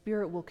 and the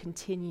Spirit will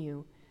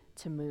continue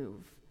to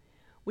move.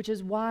 Which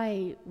is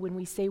why when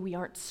we say we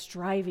aren't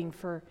striving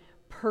for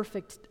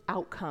perfect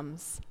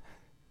outcomes,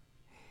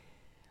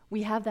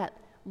 we have that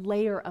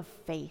layer of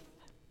faith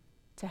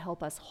to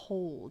help us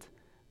hold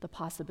the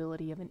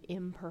possibility of an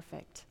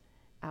imperfect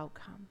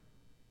outcome.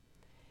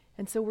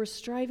 And so we're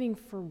striving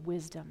for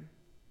wisdom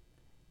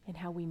in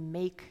how we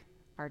make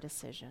our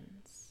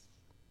decisions,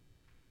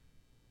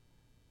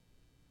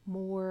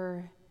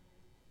 more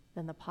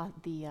than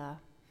the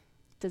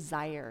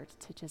desire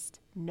to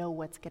just know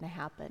what's going to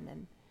happen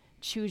and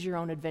choose your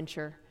own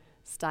adventure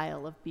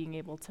style of being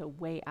able to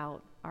weigh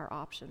out our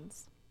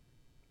options.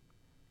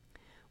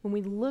 When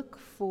we look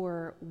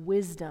for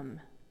wisdom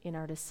in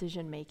our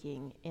decision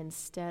making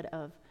instead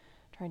of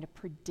trying to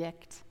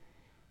predict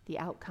the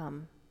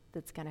outcome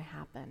that's going to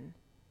happen,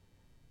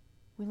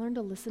 we learn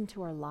to listen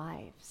to our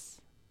lives.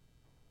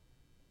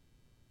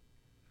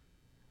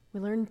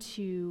 We learn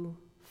to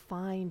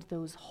find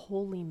those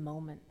holy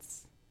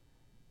moments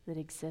that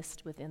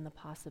exist within the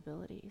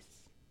possibilities.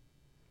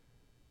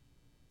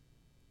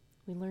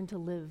 We learn to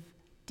live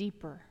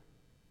deeper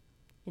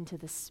into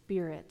the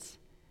Spirit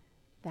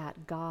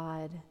that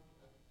God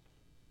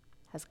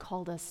has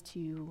called us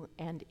to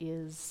and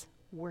is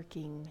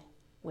working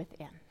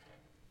within.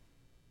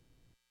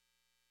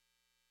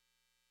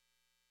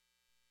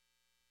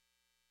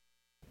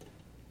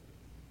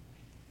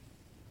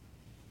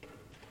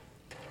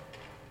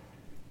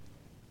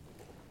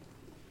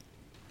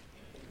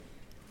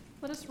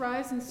 Let us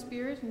rise in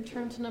spirit and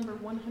turn to number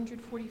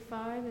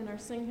 145 in our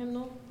sing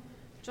hymnal,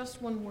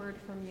 Just One Word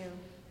from You.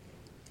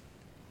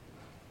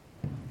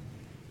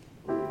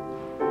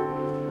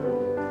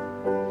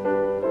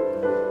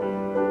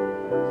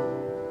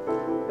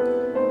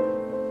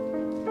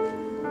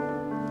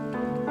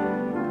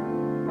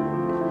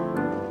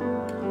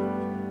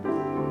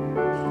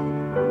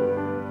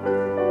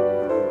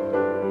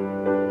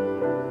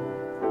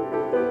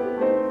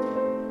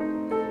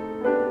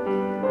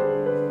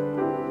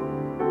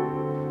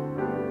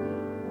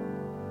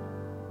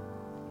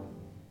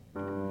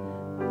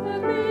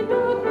 Let me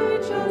not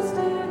be just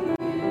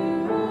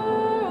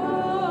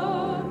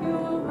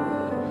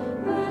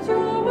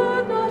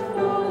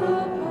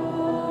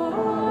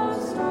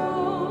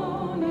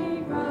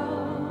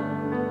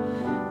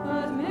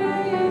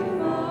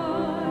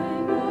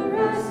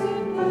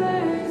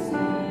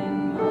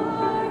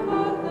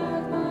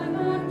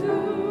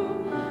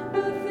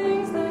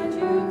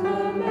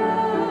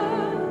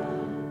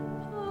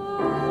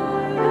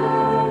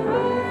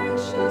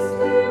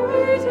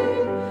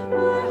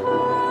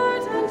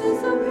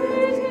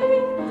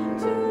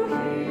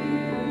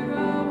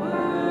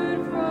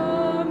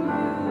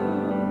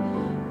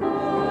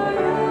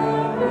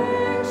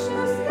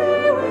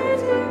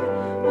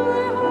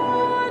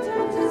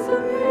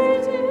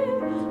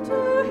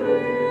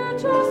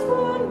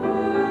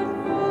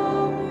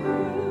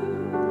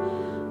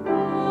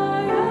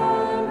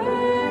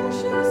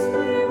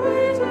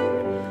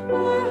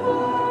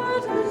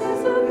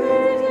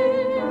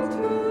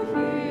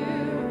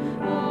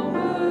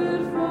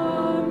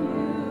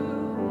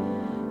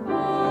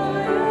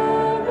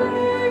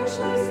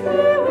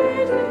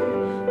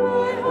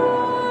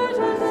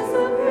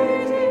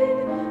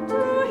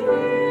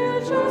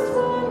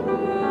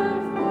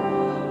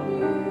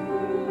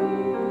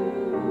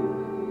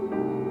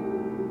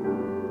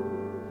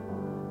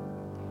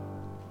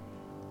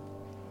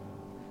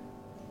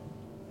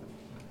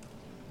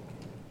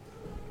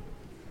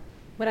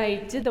When I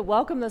did the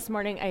welcome this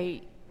morning,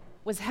 I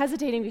was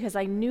hesitating because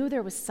I knew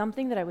there was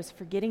something that I was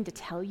forgetting to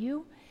tell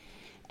you.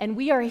 And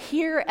we are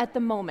here at the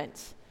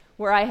moment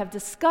where I have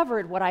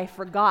discovered what I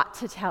forgot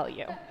to tell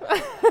you,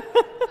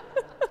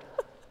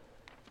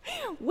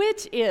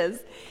 which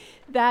is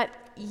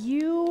that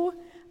you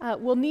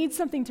will need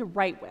something to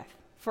write with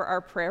for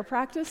our prayer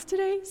practice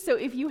today. So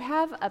if you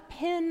have a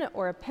pen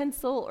or a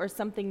pencil or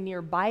something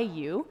nearby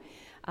you,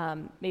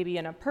 maybe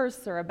in a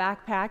purse or a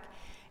backpack,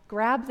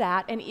 grab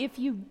that. And if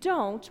you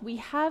don't, we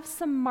have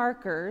some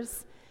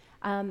markers.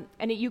 And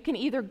you can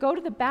either go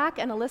to the back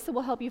and Alyssa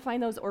will help you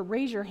find those, or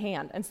raise your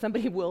hand and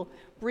somebody will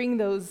bring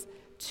those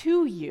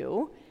to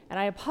you. And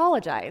I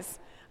apologize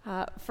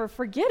for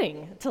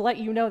forgetting to let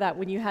you know that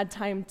when you had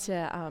time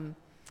to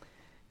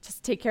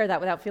just take care of that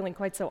without feeling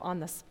quite so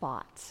on the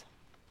spot.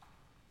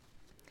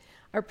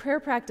 Our prayer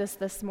practice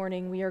this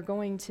morning, we are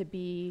going to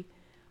be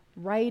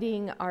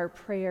writing our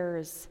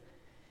prayers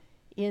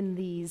in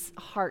these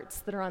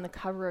hearts that are on the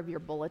cover of your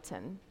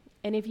bulletin.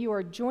 And if you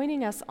are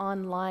joining us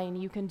online,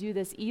 you can do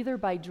this either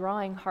by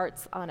drawing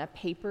hearts on a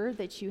paper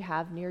that you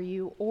have near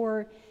you,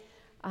 or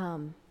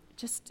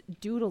just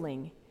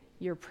doodling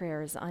your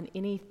prayers on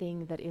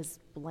anything that is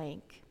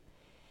blank.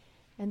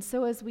 And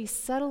so as we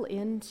settle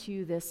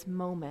into this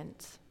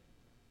moment,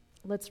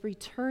 let's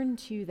return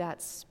to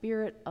that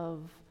spirit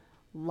of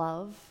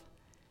love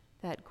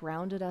that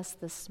grounded us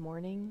this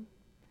morning,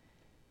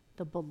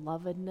 the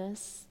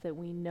belovedness that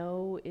we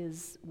know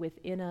is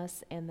within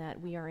us and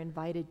that we are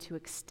invited to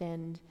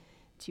extend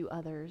to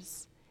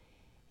others.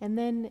 And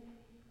then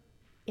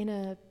in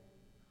a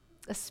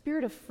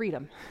spirit of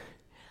freedom,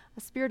 a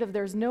spirit of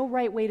there's no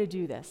right way to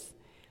do this,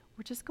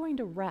 we're just going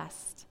to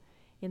rest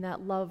in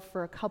that love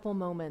for a couple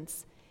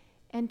moments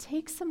and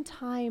take some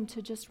time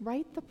to just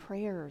write the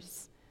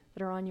prayers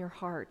that are on your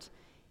heart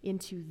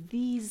into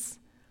these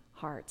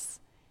hearts,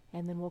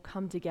 and then we'll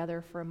come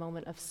together for a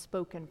moment of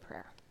spoken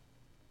prayer.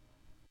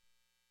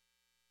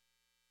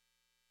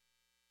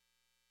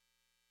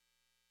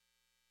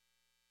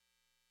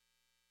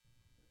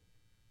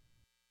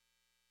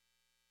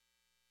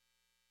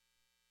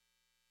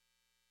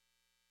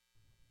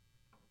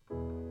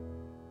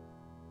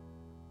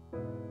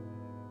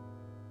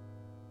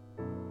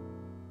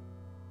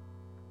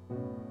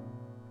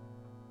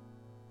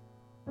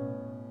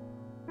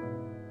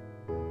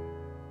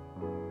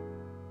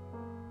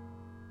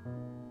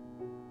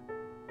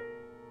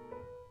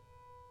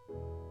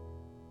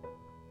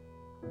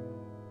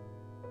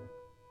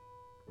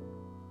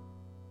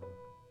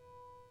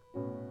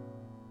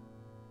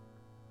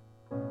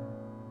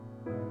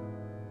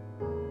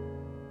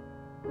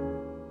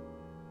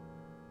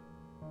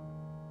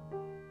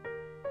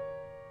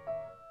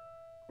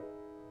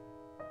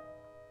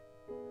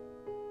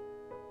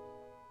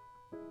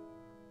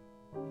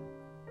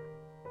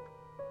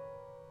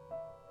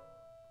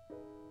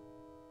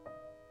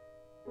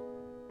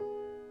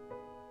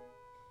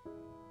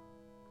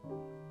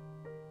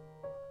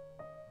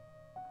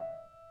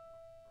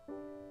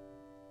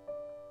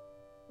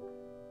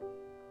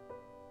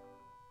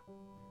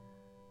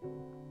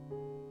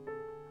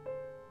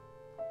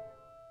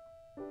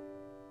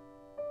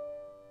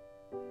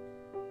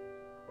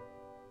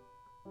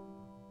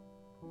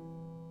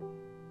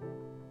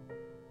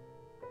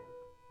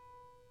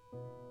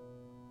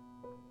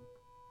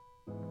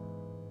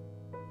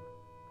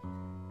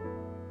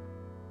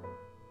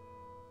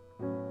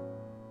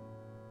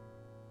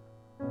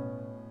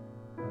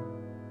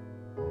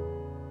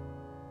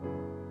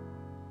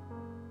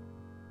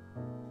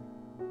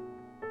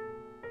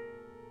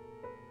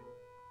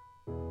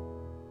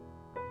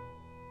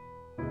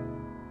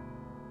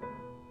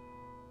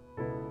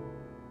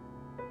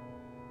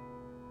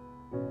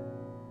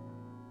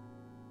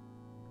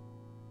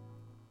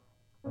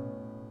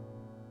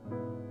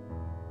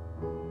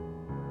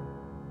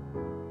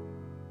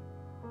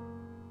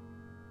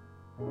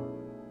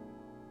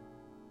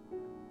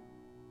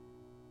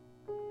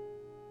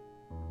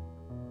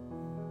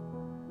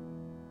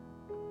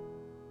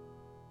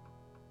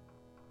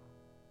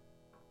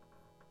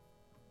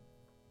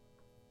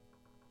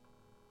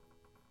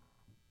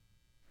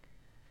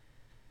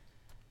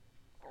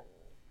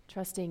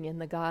 Trusting in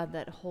the God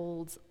that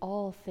holds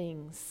all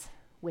things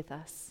with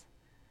us,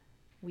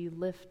 we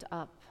lift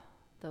up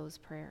those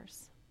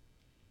prayers.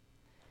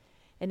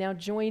 And now,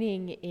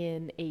 joining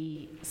in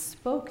a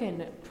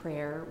spoken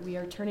prayer, we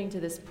are turning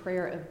to this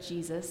prayer of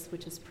Jesus,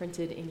 which is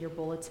printed in your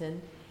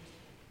bulletin.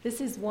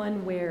 This is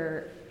one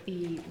where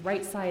the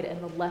right side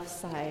and the left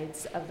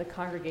sides of the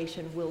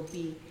congregation will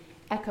be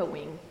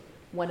echoing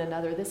one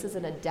another. This is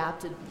an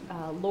adapted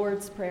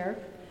Lord's Prayer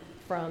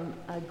from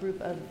a group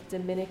of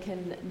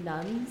Dominican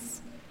nuns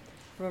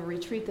from a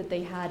retreat that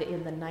they had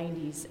in the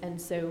 90s.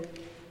 And so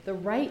the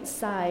right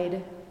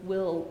side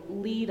will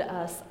lead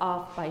us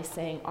off by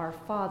saying Our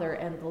Father,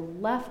 and the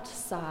left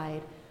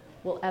side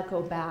will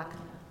echo back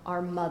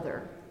Our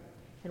Mother.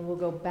 And we'll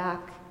go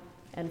back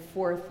and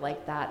forth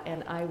like that,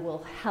 and I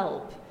will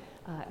help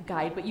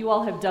guide. But you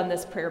all have done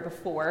this prayer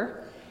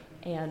before,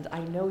 and I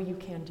know you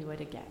can do it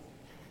again.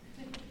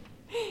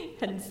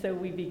 And so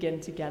we begin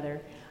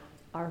together.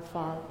 Our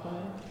Father,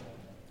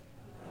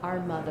 our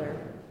Mother,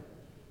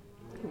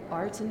 who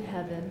art in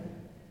heaven,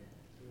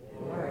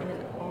 who art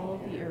in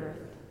all the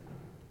earth,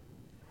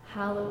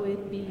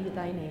 hallowed be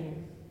thy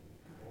name.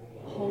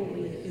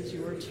 Holy is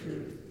your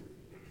truth.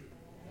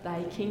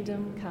 Thy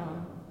kingdom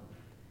come.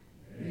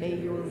 May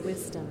your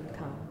wisdom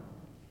come.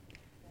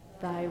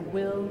 Thy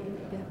will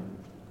be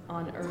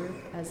on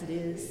earth as it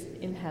is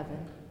in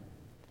heaven.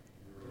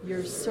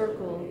 Your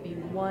circle be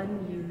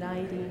one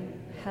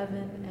uniting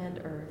heaven and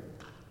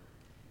earth.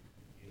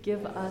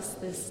 Give us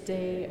this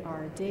day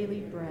our daily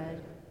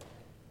bread.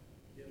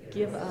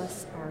 Give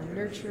us our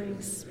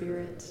nurturing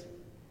spirit,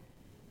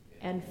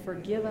 and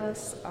forgive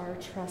us our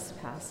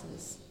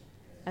trespasses,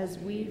 as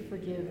we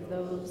forgive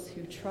those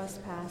who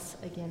trespass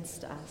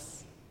against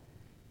us.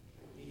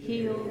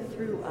 Heal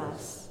through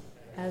us,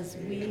 as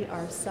we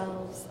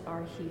ourselves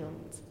are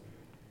healed.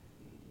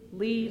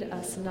 Lead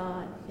us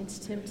not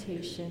into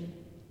temptation.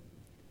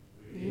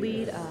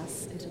 Lead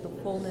us into the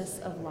fullness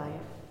of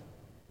life,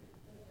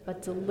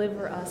 but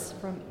deliver us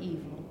from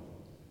evil,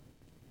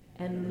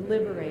 and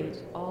liberate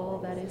all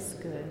that is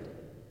good.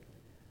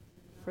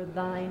 For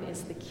thine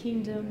is the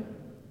kingdom,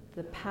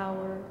 the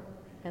power,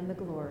 and the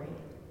glory.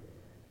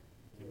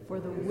 For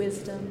the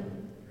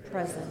wisdom,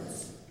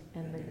 presence,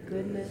 and the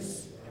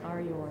goodness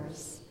are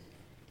yours,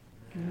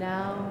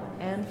 now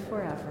and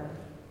forever.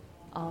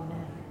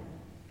 Amen.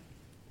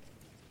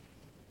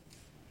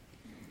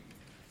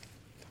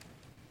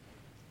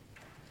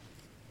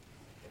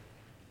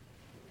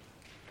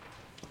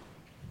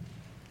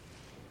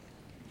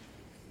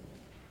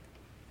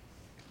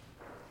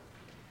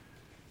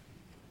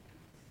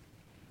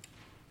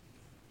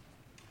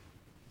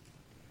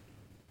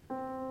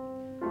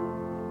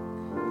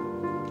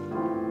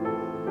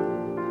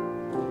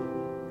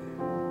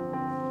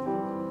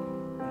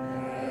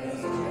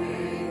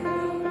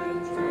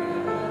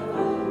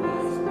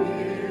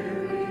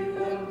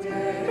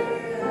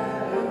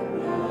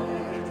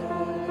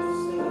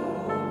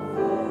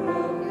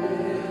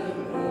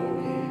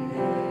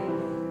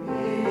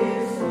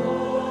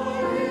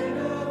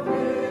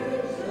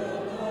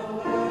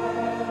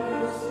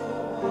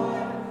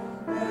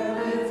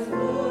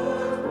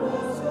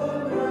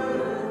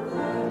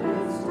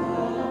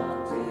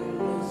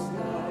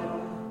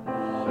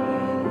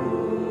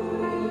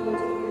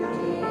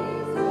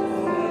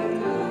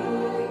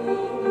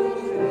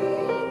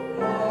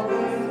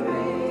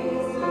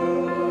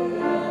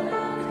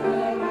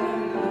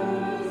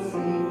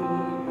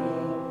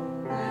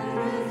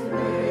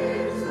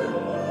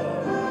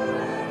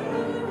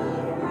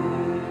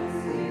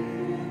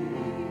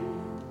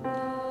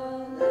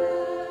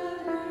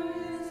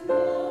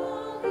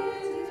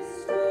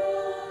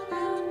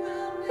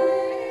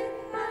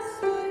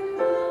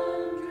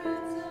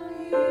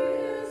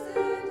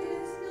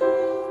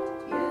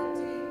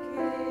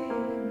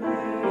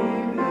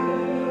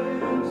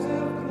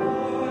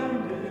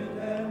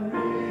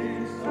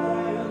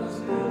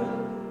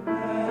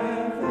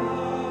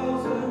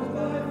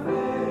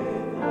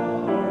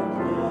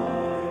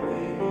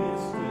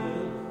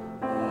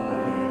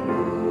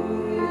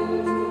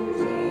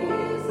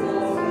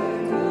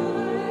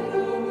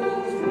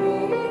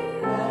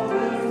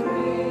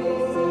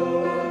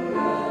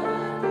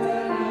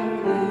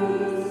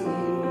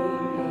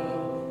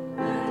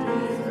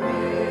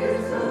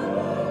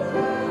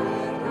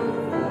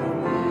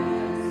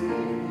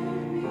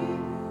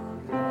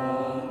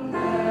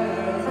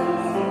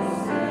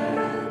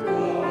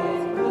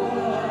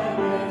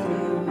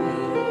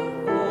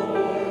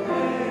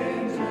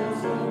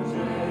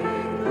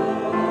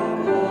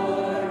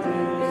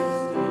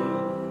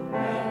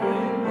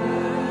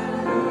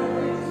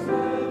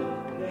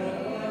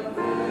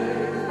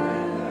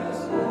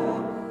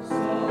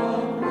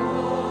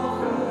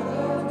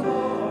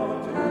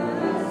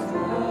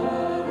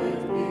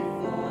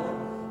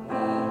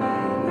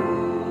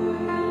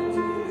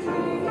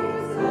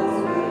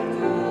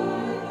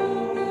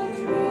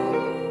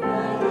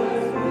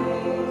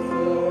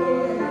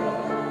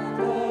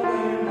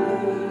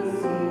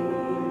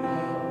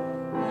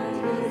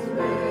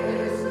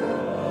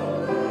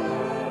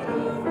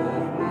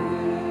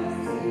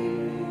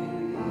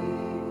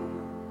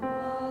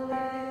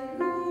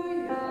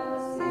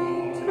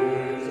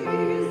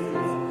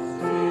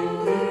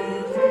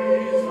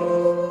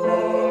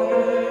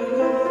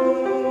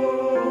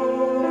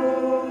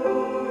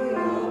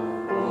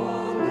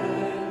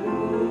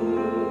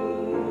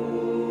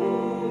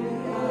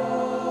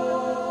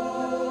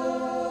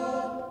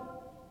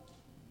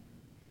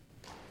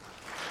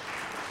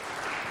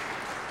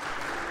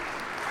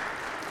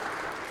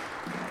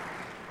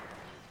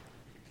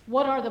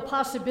 What are the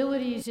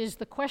possibilities is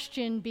the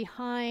question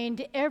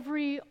behind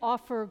every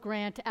offer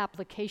grant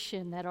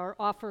application that our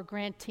offer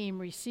grant team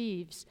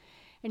receives.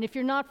 And if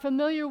you're not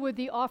familiar with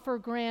the offer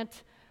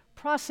grant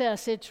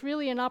process, it's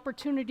really an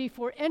opportunity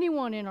for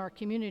anyone in our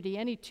community,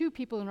 any two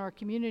people in our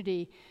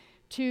community,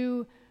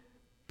 to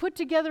put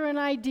together an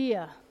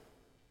idea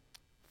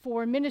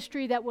for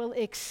ministry that will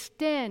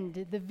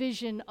extend the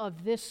vision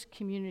of this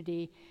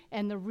community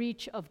and the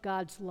reach of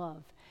God's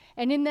love.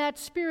 And in that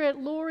spirit,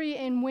 Lori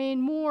and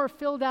Wayne Moore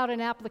filled out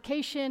an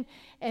application,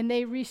 and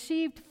they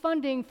received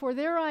funding for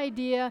their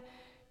idea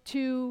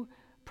to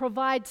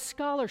provide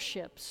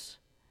scholarships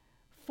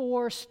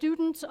for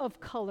students of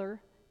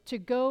color to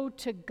go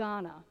to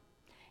Ghana.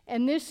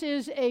 And this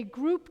is a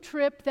group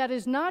trip that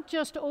is not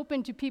just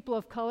open to people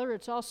of color,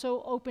 it's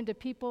also open to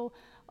people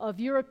of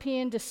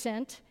European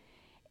descent.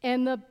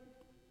 And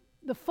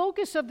the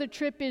focus of the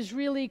trip is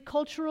really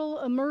cultural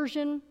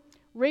immersion,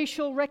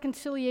 racial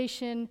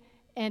reconciliation,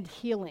 and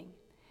healing.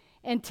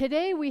 And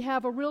today we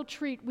have a real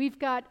treat. We've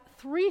got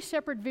 3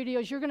 separate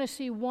videos. You're going to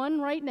see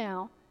one right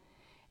now.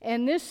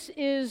 And this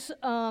is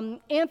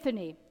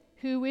Anthony,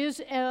 who is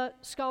a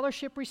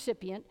scholarship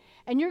recipient.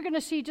 And you're going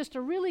to see just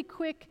a really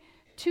quick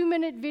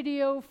 2-minute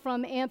video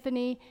from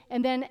Anthony,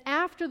 and then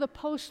after the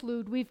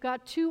postlude, we've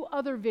got 2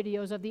 other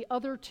videos of the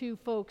other 2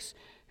 folks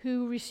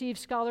who received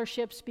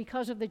scholarships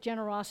because of the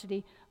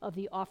generosity of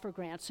the offer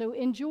grant. So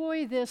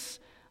enjoy this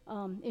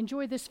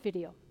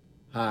video.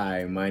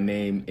 Hi, my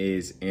name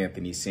is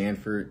Anthony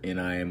Sanford, and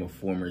I am a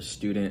former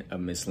student of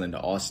Miss Linda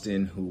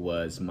Austin, who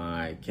was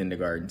my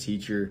kindergarten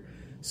teacher.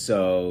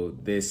 So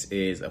this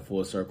is a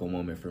full circle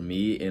moment for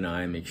me, and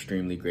I'm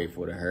extremely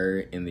grateful to her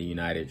in the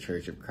United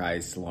Church of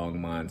Christ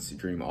Longmont's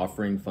Dream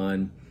Offering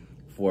Fund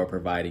for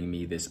providing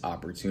me this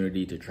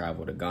opportunity to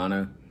travel to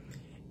Ghana.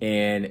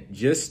 And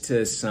just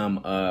to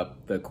sum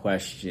up the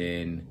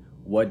question,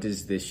 what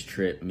does this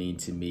trip mean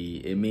to me?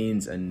 It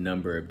means a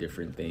number of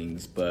different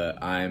things,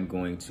 but I'm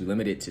going to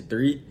limit it to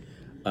 3,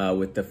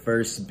 with the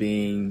first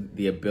being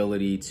the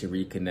ability to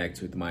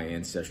reconnect with my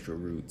ancestral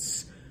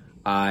roots.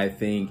 I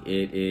think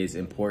it is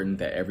important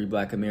that every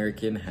Black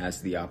American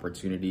has the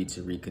opportunity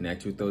to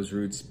reconnect with those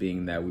roots,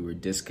 being that we were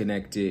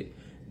disconnected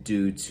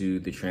due to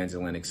the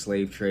transatlantic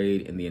slave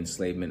trade and the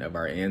enslavement of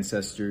our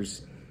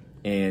ancestors.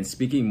 And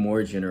speaking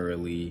more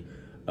generally,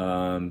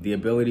 the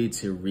ability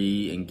to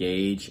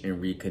re-engage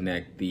and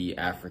reconnect the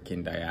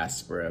African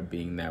diaspora,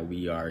 being that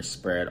we are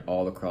spread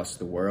all across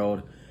the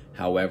world.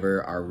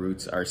 However, our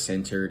roots are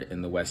centered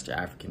in the West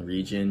African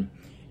region,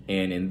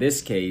 and in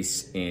this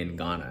case, in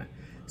Ghana.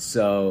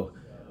 So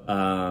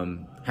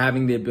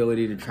having the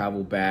ability to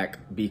travel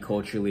back, be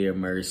culturally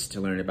immersed,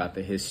 to learn about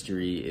the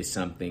history is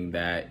something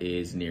that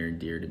is near and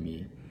dear to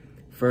me.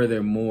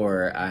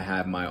 Furthermore, I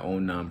have my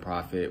own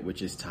nonprofit,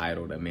 which is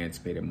titled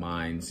Emancipated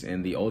Minds,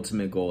 and the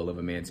ultimate goal of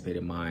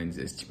Emancipated Minds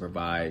is to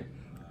provide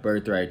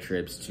birthright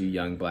trips to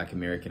young Black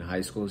American high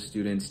school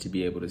students to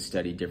be able to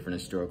study different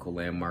historical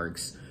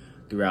landmarks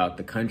throughout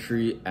the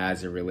country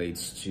as it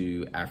relates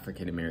to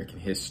African American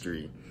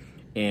history.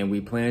 And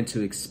we plan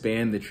to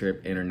expand the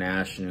trip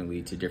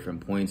internationally to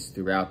different points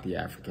throughout the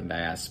African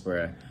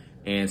diaspora,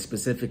 and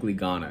specifically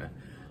Ghana.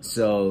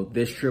 So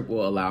this trip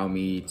will allow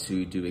me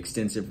to do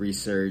extensive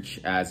research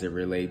as it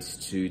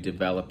relates to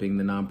developing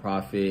the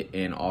nonprofit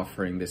and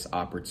offering this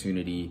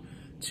opportunity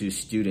to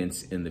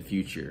students in the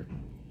future.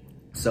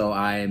 So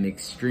I am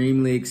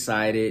extremely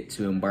excited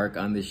to embark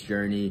on this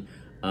journey.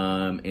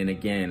 And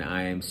again,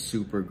 I am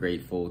super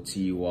grateful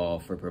to you all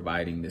for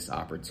providing this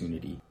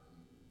opportunity.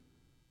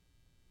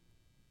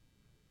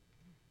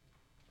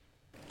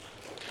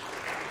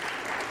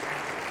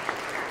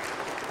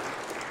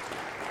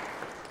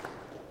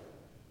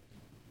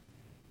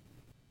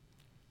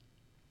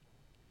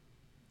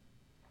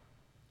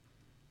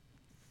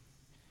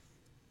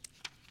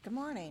 Good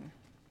morning.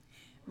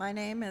 My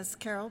name is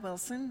Carol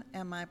Wilson,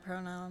 and my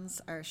pronouns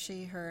are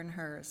she, her, and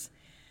hers.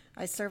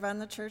 I serve on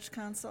the church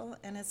council,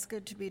 and it's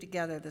good to be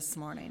together this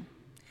morning.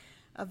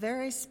 A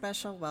very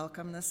special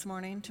welcome this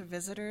morning to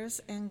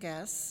visitors and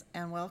guests,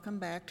 and welcome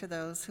back to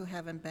those who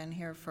haven't been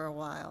here for a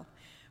while.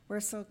 We're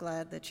so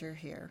glad that you're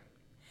here.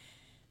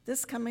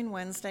 This coming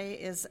Wednesday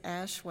is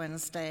Ash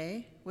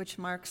Wednesday, which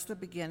marks the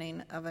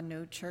beginning of a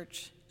new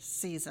church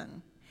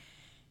season.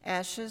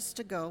 Ashes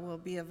to go will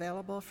be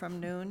available from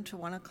noon to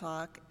 1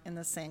 o'clock in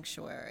the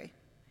sanctuary.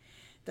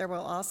 There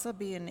will also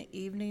be an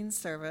evening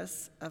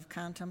service of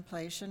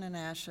contemplation and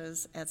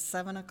ashes at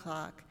 7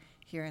 o'clock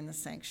here in the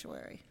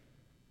sanctuary.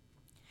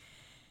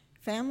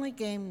 Family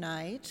game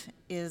night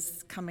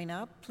is coming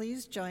up.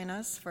 Please join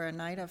us for a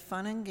night of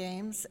fun and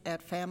games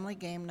at Family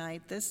Game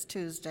Night this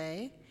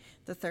Tuesday,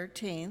 the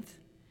 13th,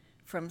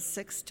 from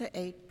 6 to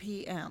 8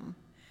 p.m.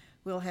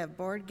 We'll have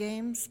board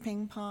games,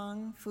 ping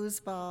pong,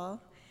 foosball,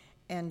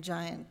 and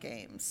giant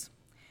games.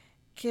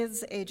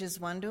 Kids ages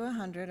 1 to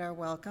 100 are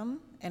welcome,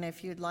 and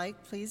if you'd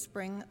like, please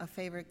bring a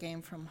favorite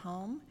game from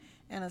home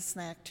and a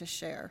snack to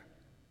share.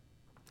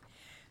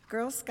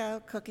 Girl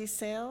Scout cookie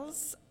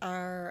sales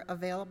are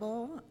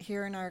available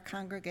here in our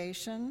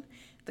congregation.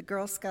 The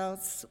Girl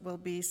Scouts will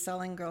be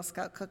selling Girl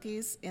Scout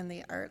cookies in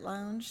the Art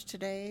Lounge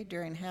today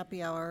during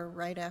happy hour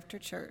right after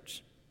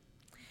church.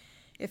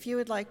 If you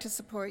would like to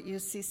support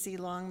UCC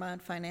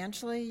Longmont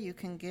financially, you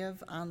can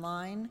give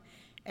online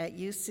at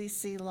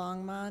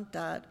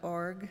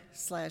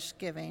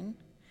ucclongmont.org/giving,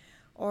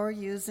 or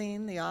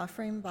using the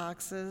offering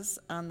boxes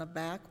on the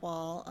back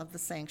wall of the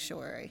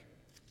sanctuary.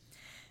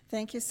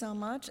 Thank you so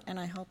much, and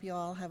I hope you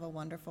all have a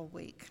wonderful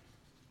week.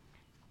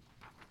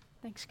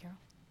 Thanks, Carol.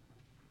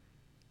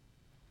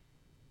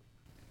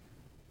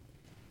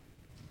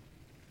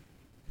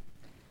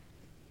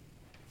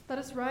 Let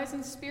us rise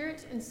in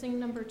spirit and sing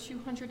number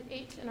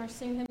 208 in our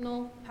sing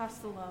hymnal, Pass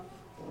the Love.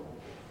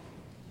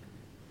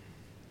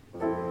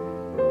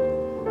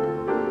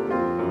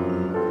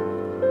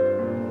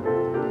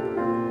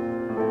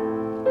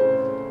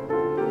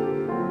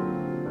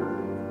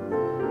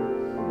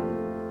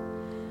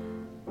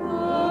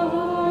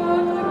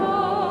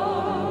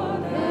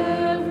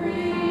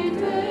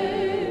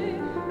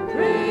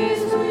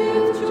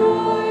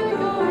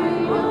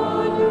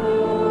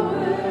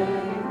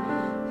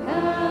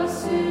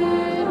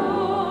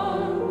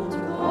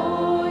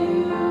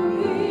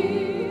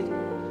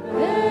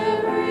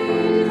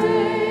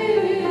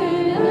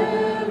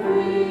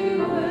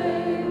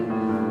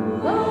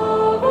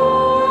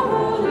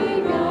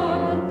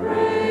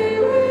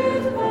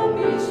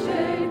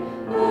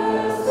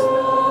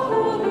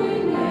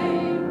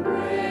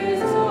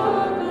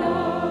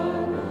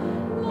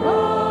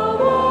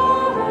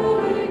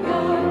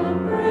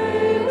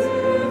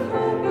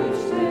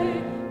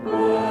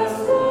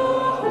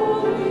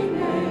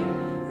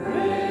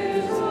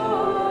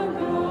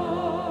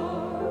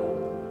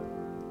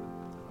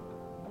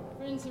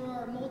 Friends, there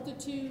are a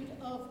multitude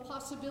of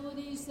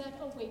possibilities that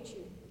await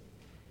you.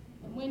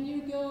 And when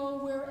you go,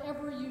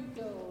 wherever you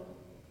go,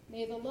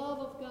 may the love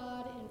of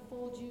God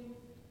enfold you,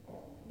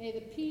 may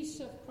the peace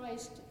of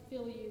Christ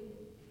fill you,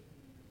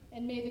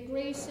 and may the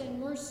grace and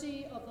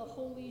mercy of the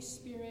Holy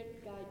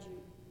Spirit guide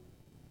you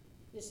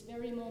this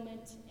very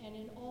moment and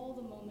in all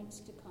the moments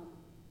to come.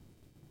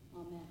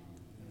 Amen.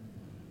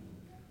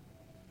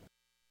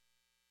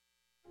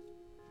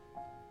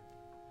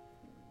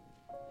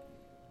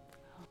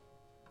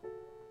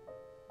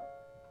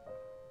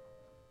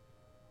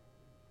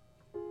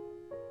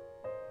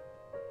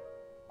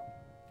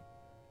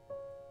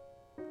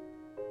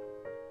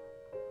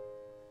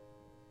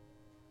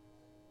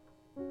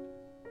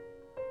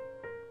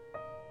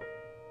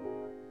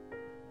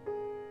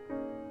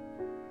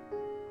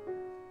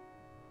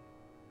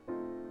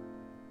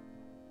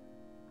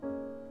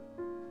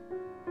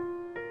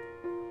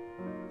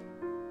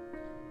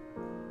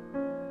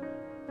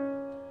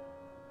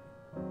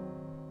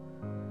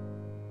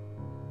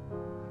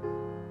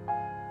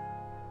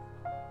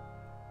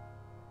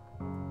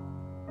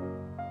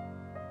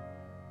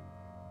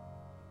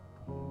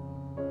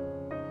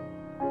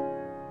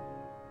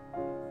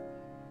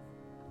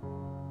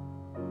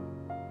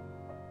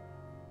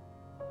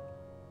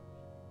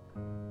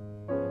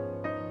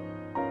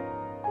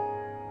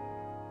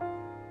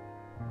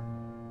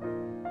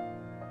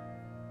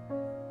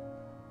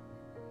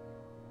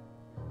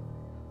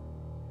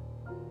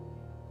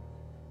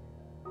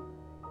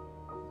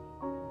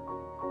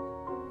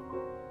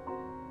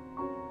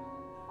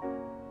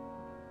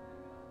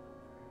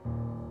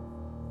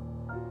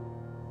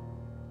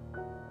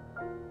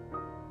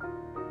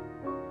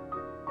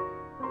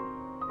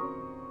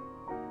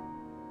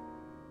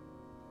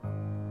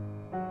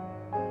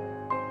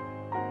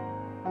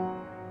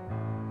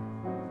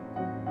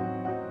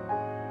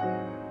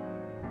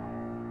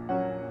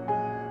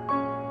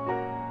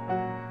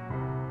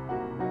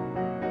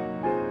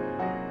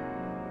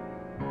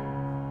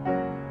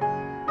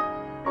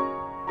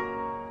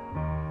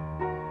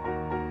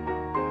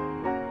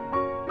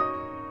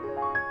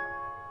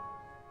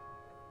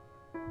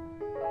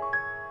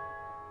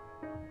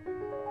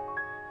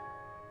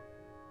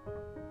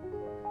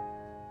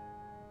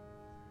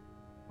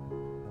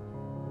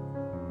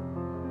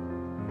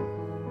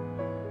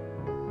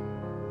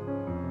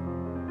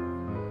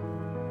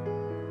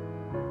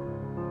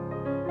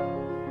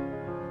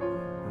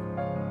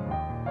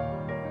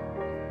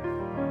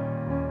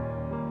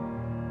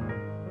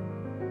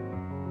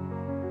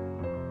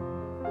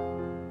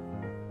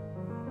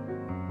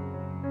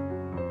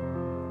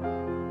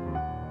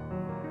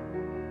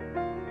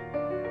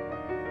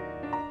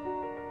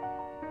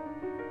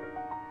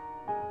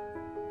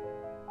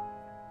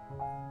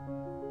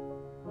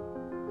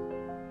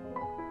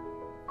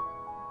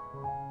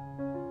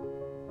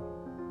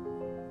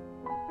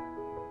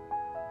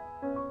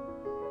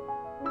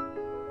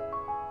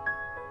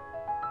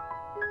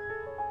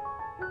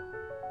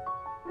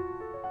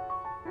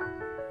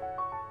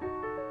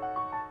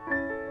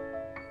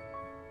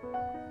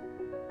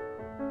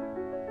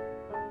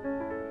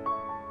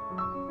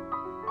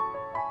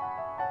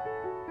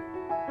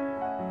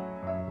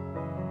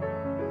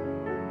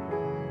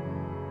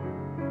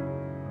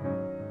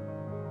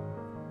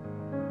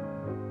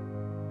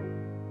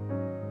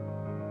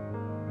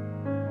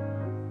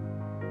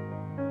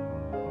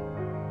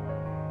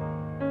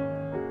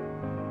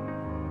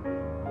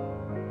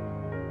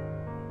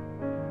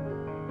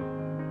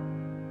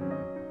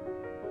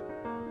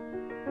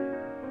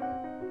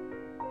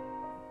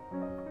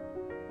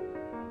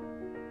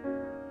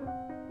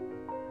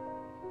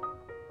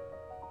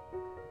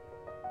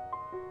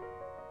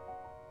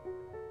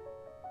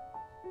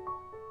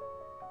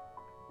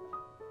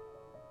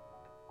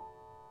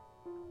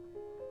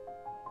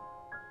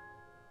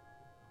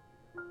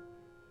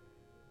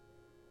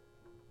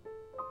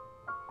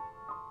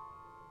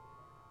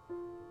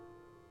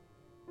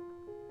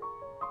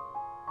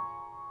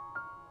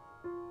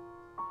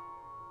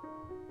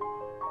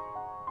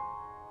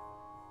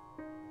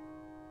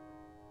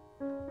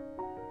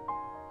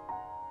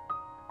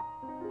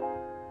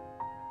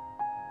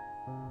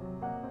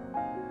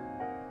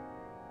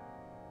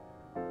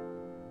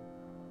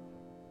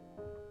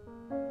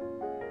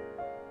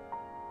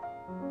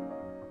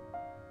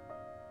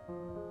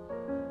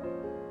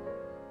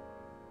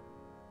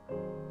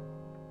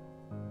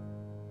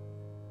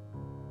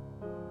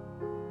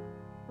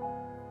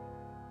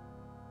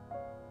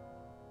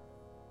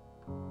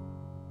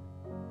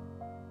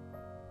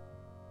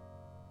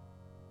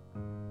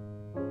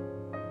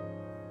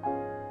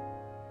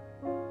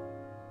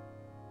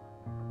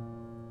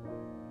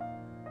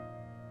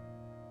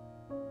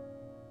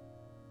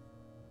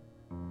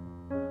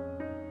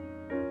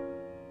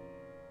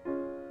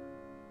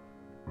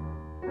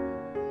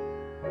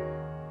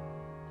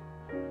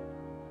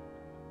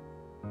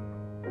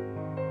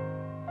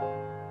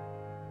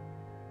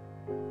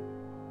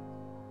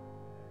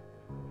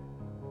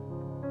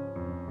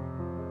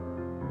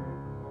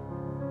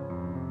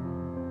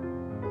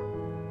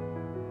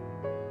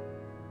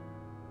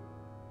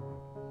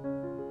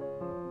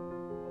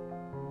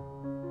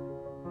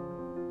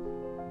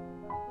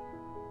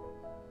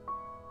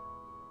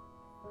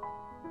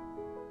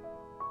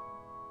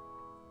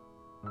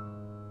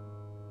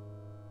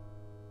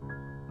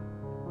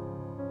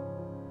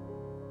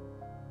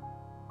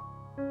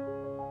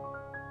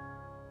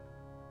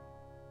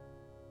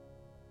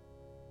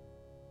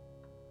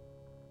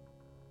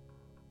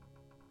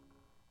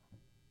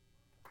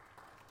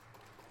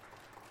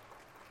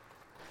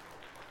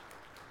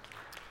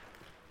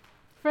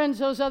 Friends,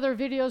 those other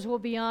videos will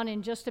be on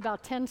in just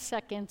about 10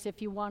 seconds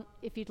if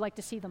you'd like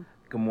to see them.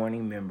 Good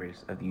morning,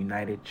 members of the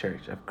United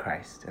Church of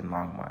Christ in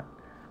Longmont.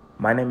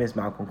 My name is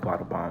Malcolm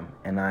Quattlebaum,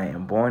 and I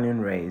am born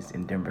and raised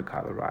in Denver,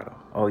 Colorado.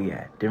 Oh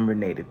yeah, Denver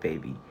native,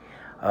 baby.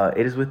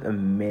 It is with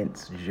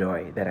immense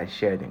joy that I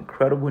share the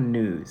incredible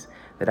news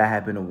that I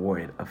have been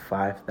awarded a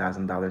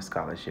 $5,000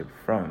 scholarship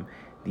from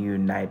the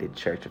United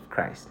Church of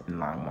Christ in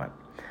Longmont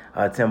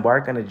to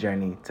embark on a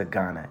journey to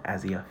Ghana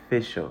as the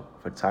official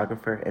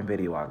photographer and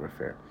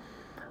videographer.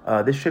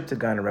 This trip to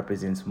Ghana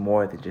represents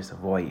more than just a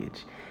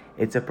voyage.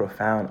 It's a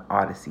profound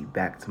odyssey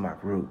back to my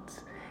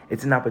roots.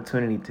 It's an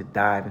opportunity to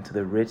dive into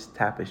the rich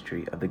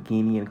tapestry of the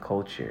Guinean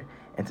culture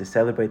and to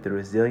celebrate the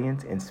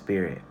resilience and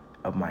spirit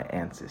of my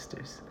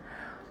ancestors.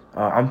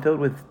 I'm filled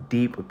with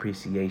deep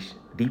appreciation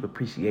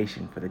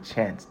for the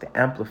chance to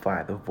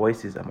amplify the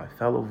voices of my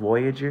fellow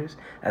voyagers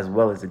as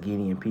well as the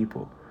Guinean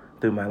people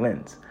through my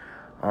lens,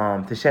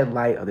 to shed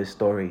light on their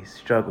stories,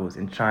 struggles,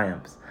 and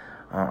triumphs.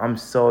 I'm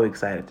so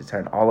excited to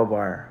turn all of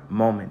our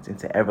moments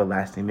into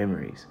everlasting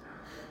memories.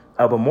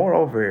 But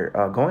moreover,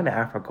 going to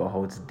Africa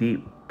holds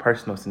deep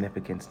personal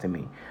significance to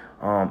me.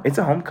 It's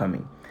a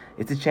homecoming.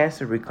 It's a chance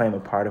to reclaim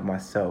a part of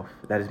myself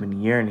that has been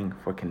yearning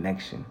for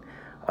connection.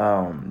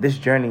 This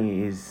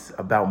journey is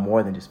about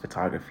more than just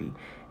photography.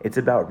 It's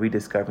about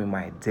rediscovering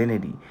my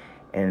identity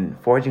and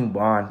forging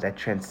bonds that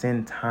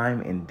transcend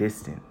time and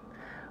distance.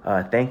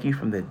 Thank you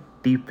from the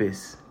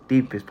deepest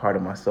part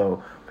of my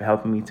soul for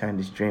helping me turn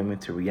this dream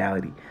into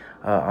reality.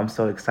 I'm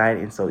so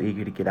excited and so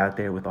eager to get out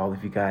there with all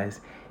of you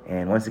guys.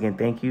 And once again,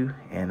 thank you,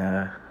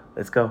 and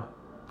let's go.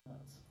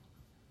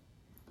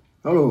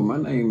 Hello, my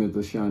name is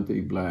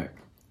Ashanti Black.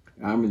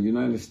 I'm a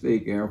United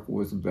States Air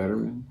Force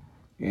veteran,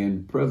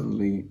 and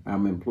presently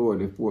I'm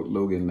employed at Fort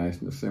Logan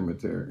National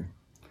Cemetery.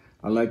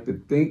 I'd like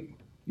to thank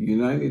the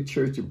United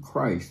Church of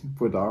Christ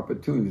for the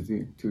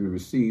opportunity to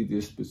receive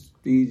this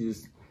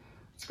prestigious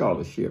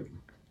scholarship.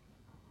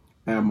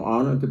 I am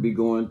honored to be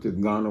going to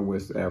Ghana,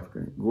 West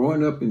Africa.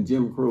 Growing up in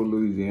Jim Crow,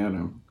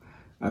 Louisiana,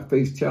 I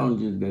faced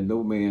challenges that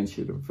no man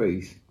should have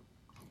faced.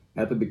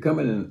 After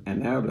becoming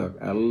an adult,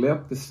 I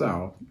left the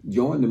South,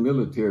 joined the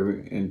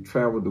military, and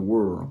traveled the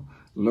world,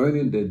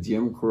 learning that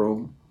Jim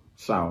Crow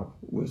South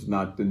was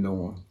not the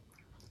norm.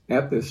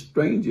 After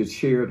strangers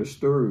shared a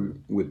story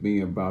with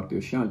me about the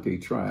Ashanti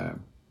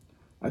tribe,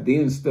 I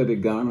then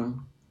studied Ghana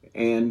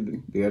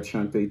and the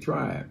Ashanti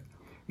tribe.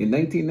 In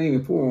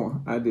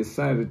 1994, I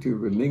decided to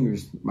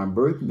relinquish my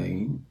birth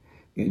name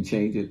and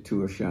change it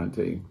to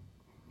Ashanti.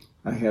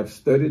 I have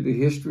studied the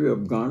history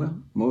of Ghana,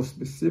 most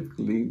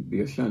specifically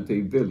the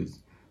Ashanti village.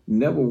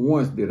 Never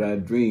once did I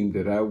dream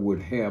that I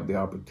would have the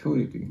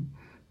opportunity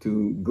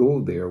to go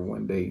there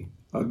one day.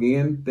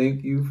 Again,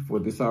 thank you for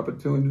this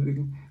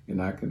opportunity, and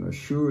I can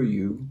assure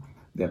you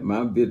that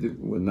my visit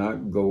will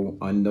not go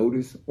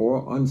unnoticed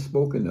or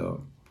unspoken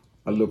of.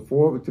 I look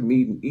forward to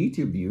meeting each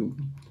of you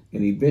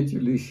and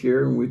eventually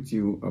sharing with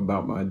you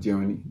about my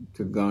journey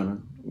to Ghana,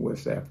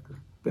 West Africa.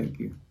 Thank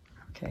you.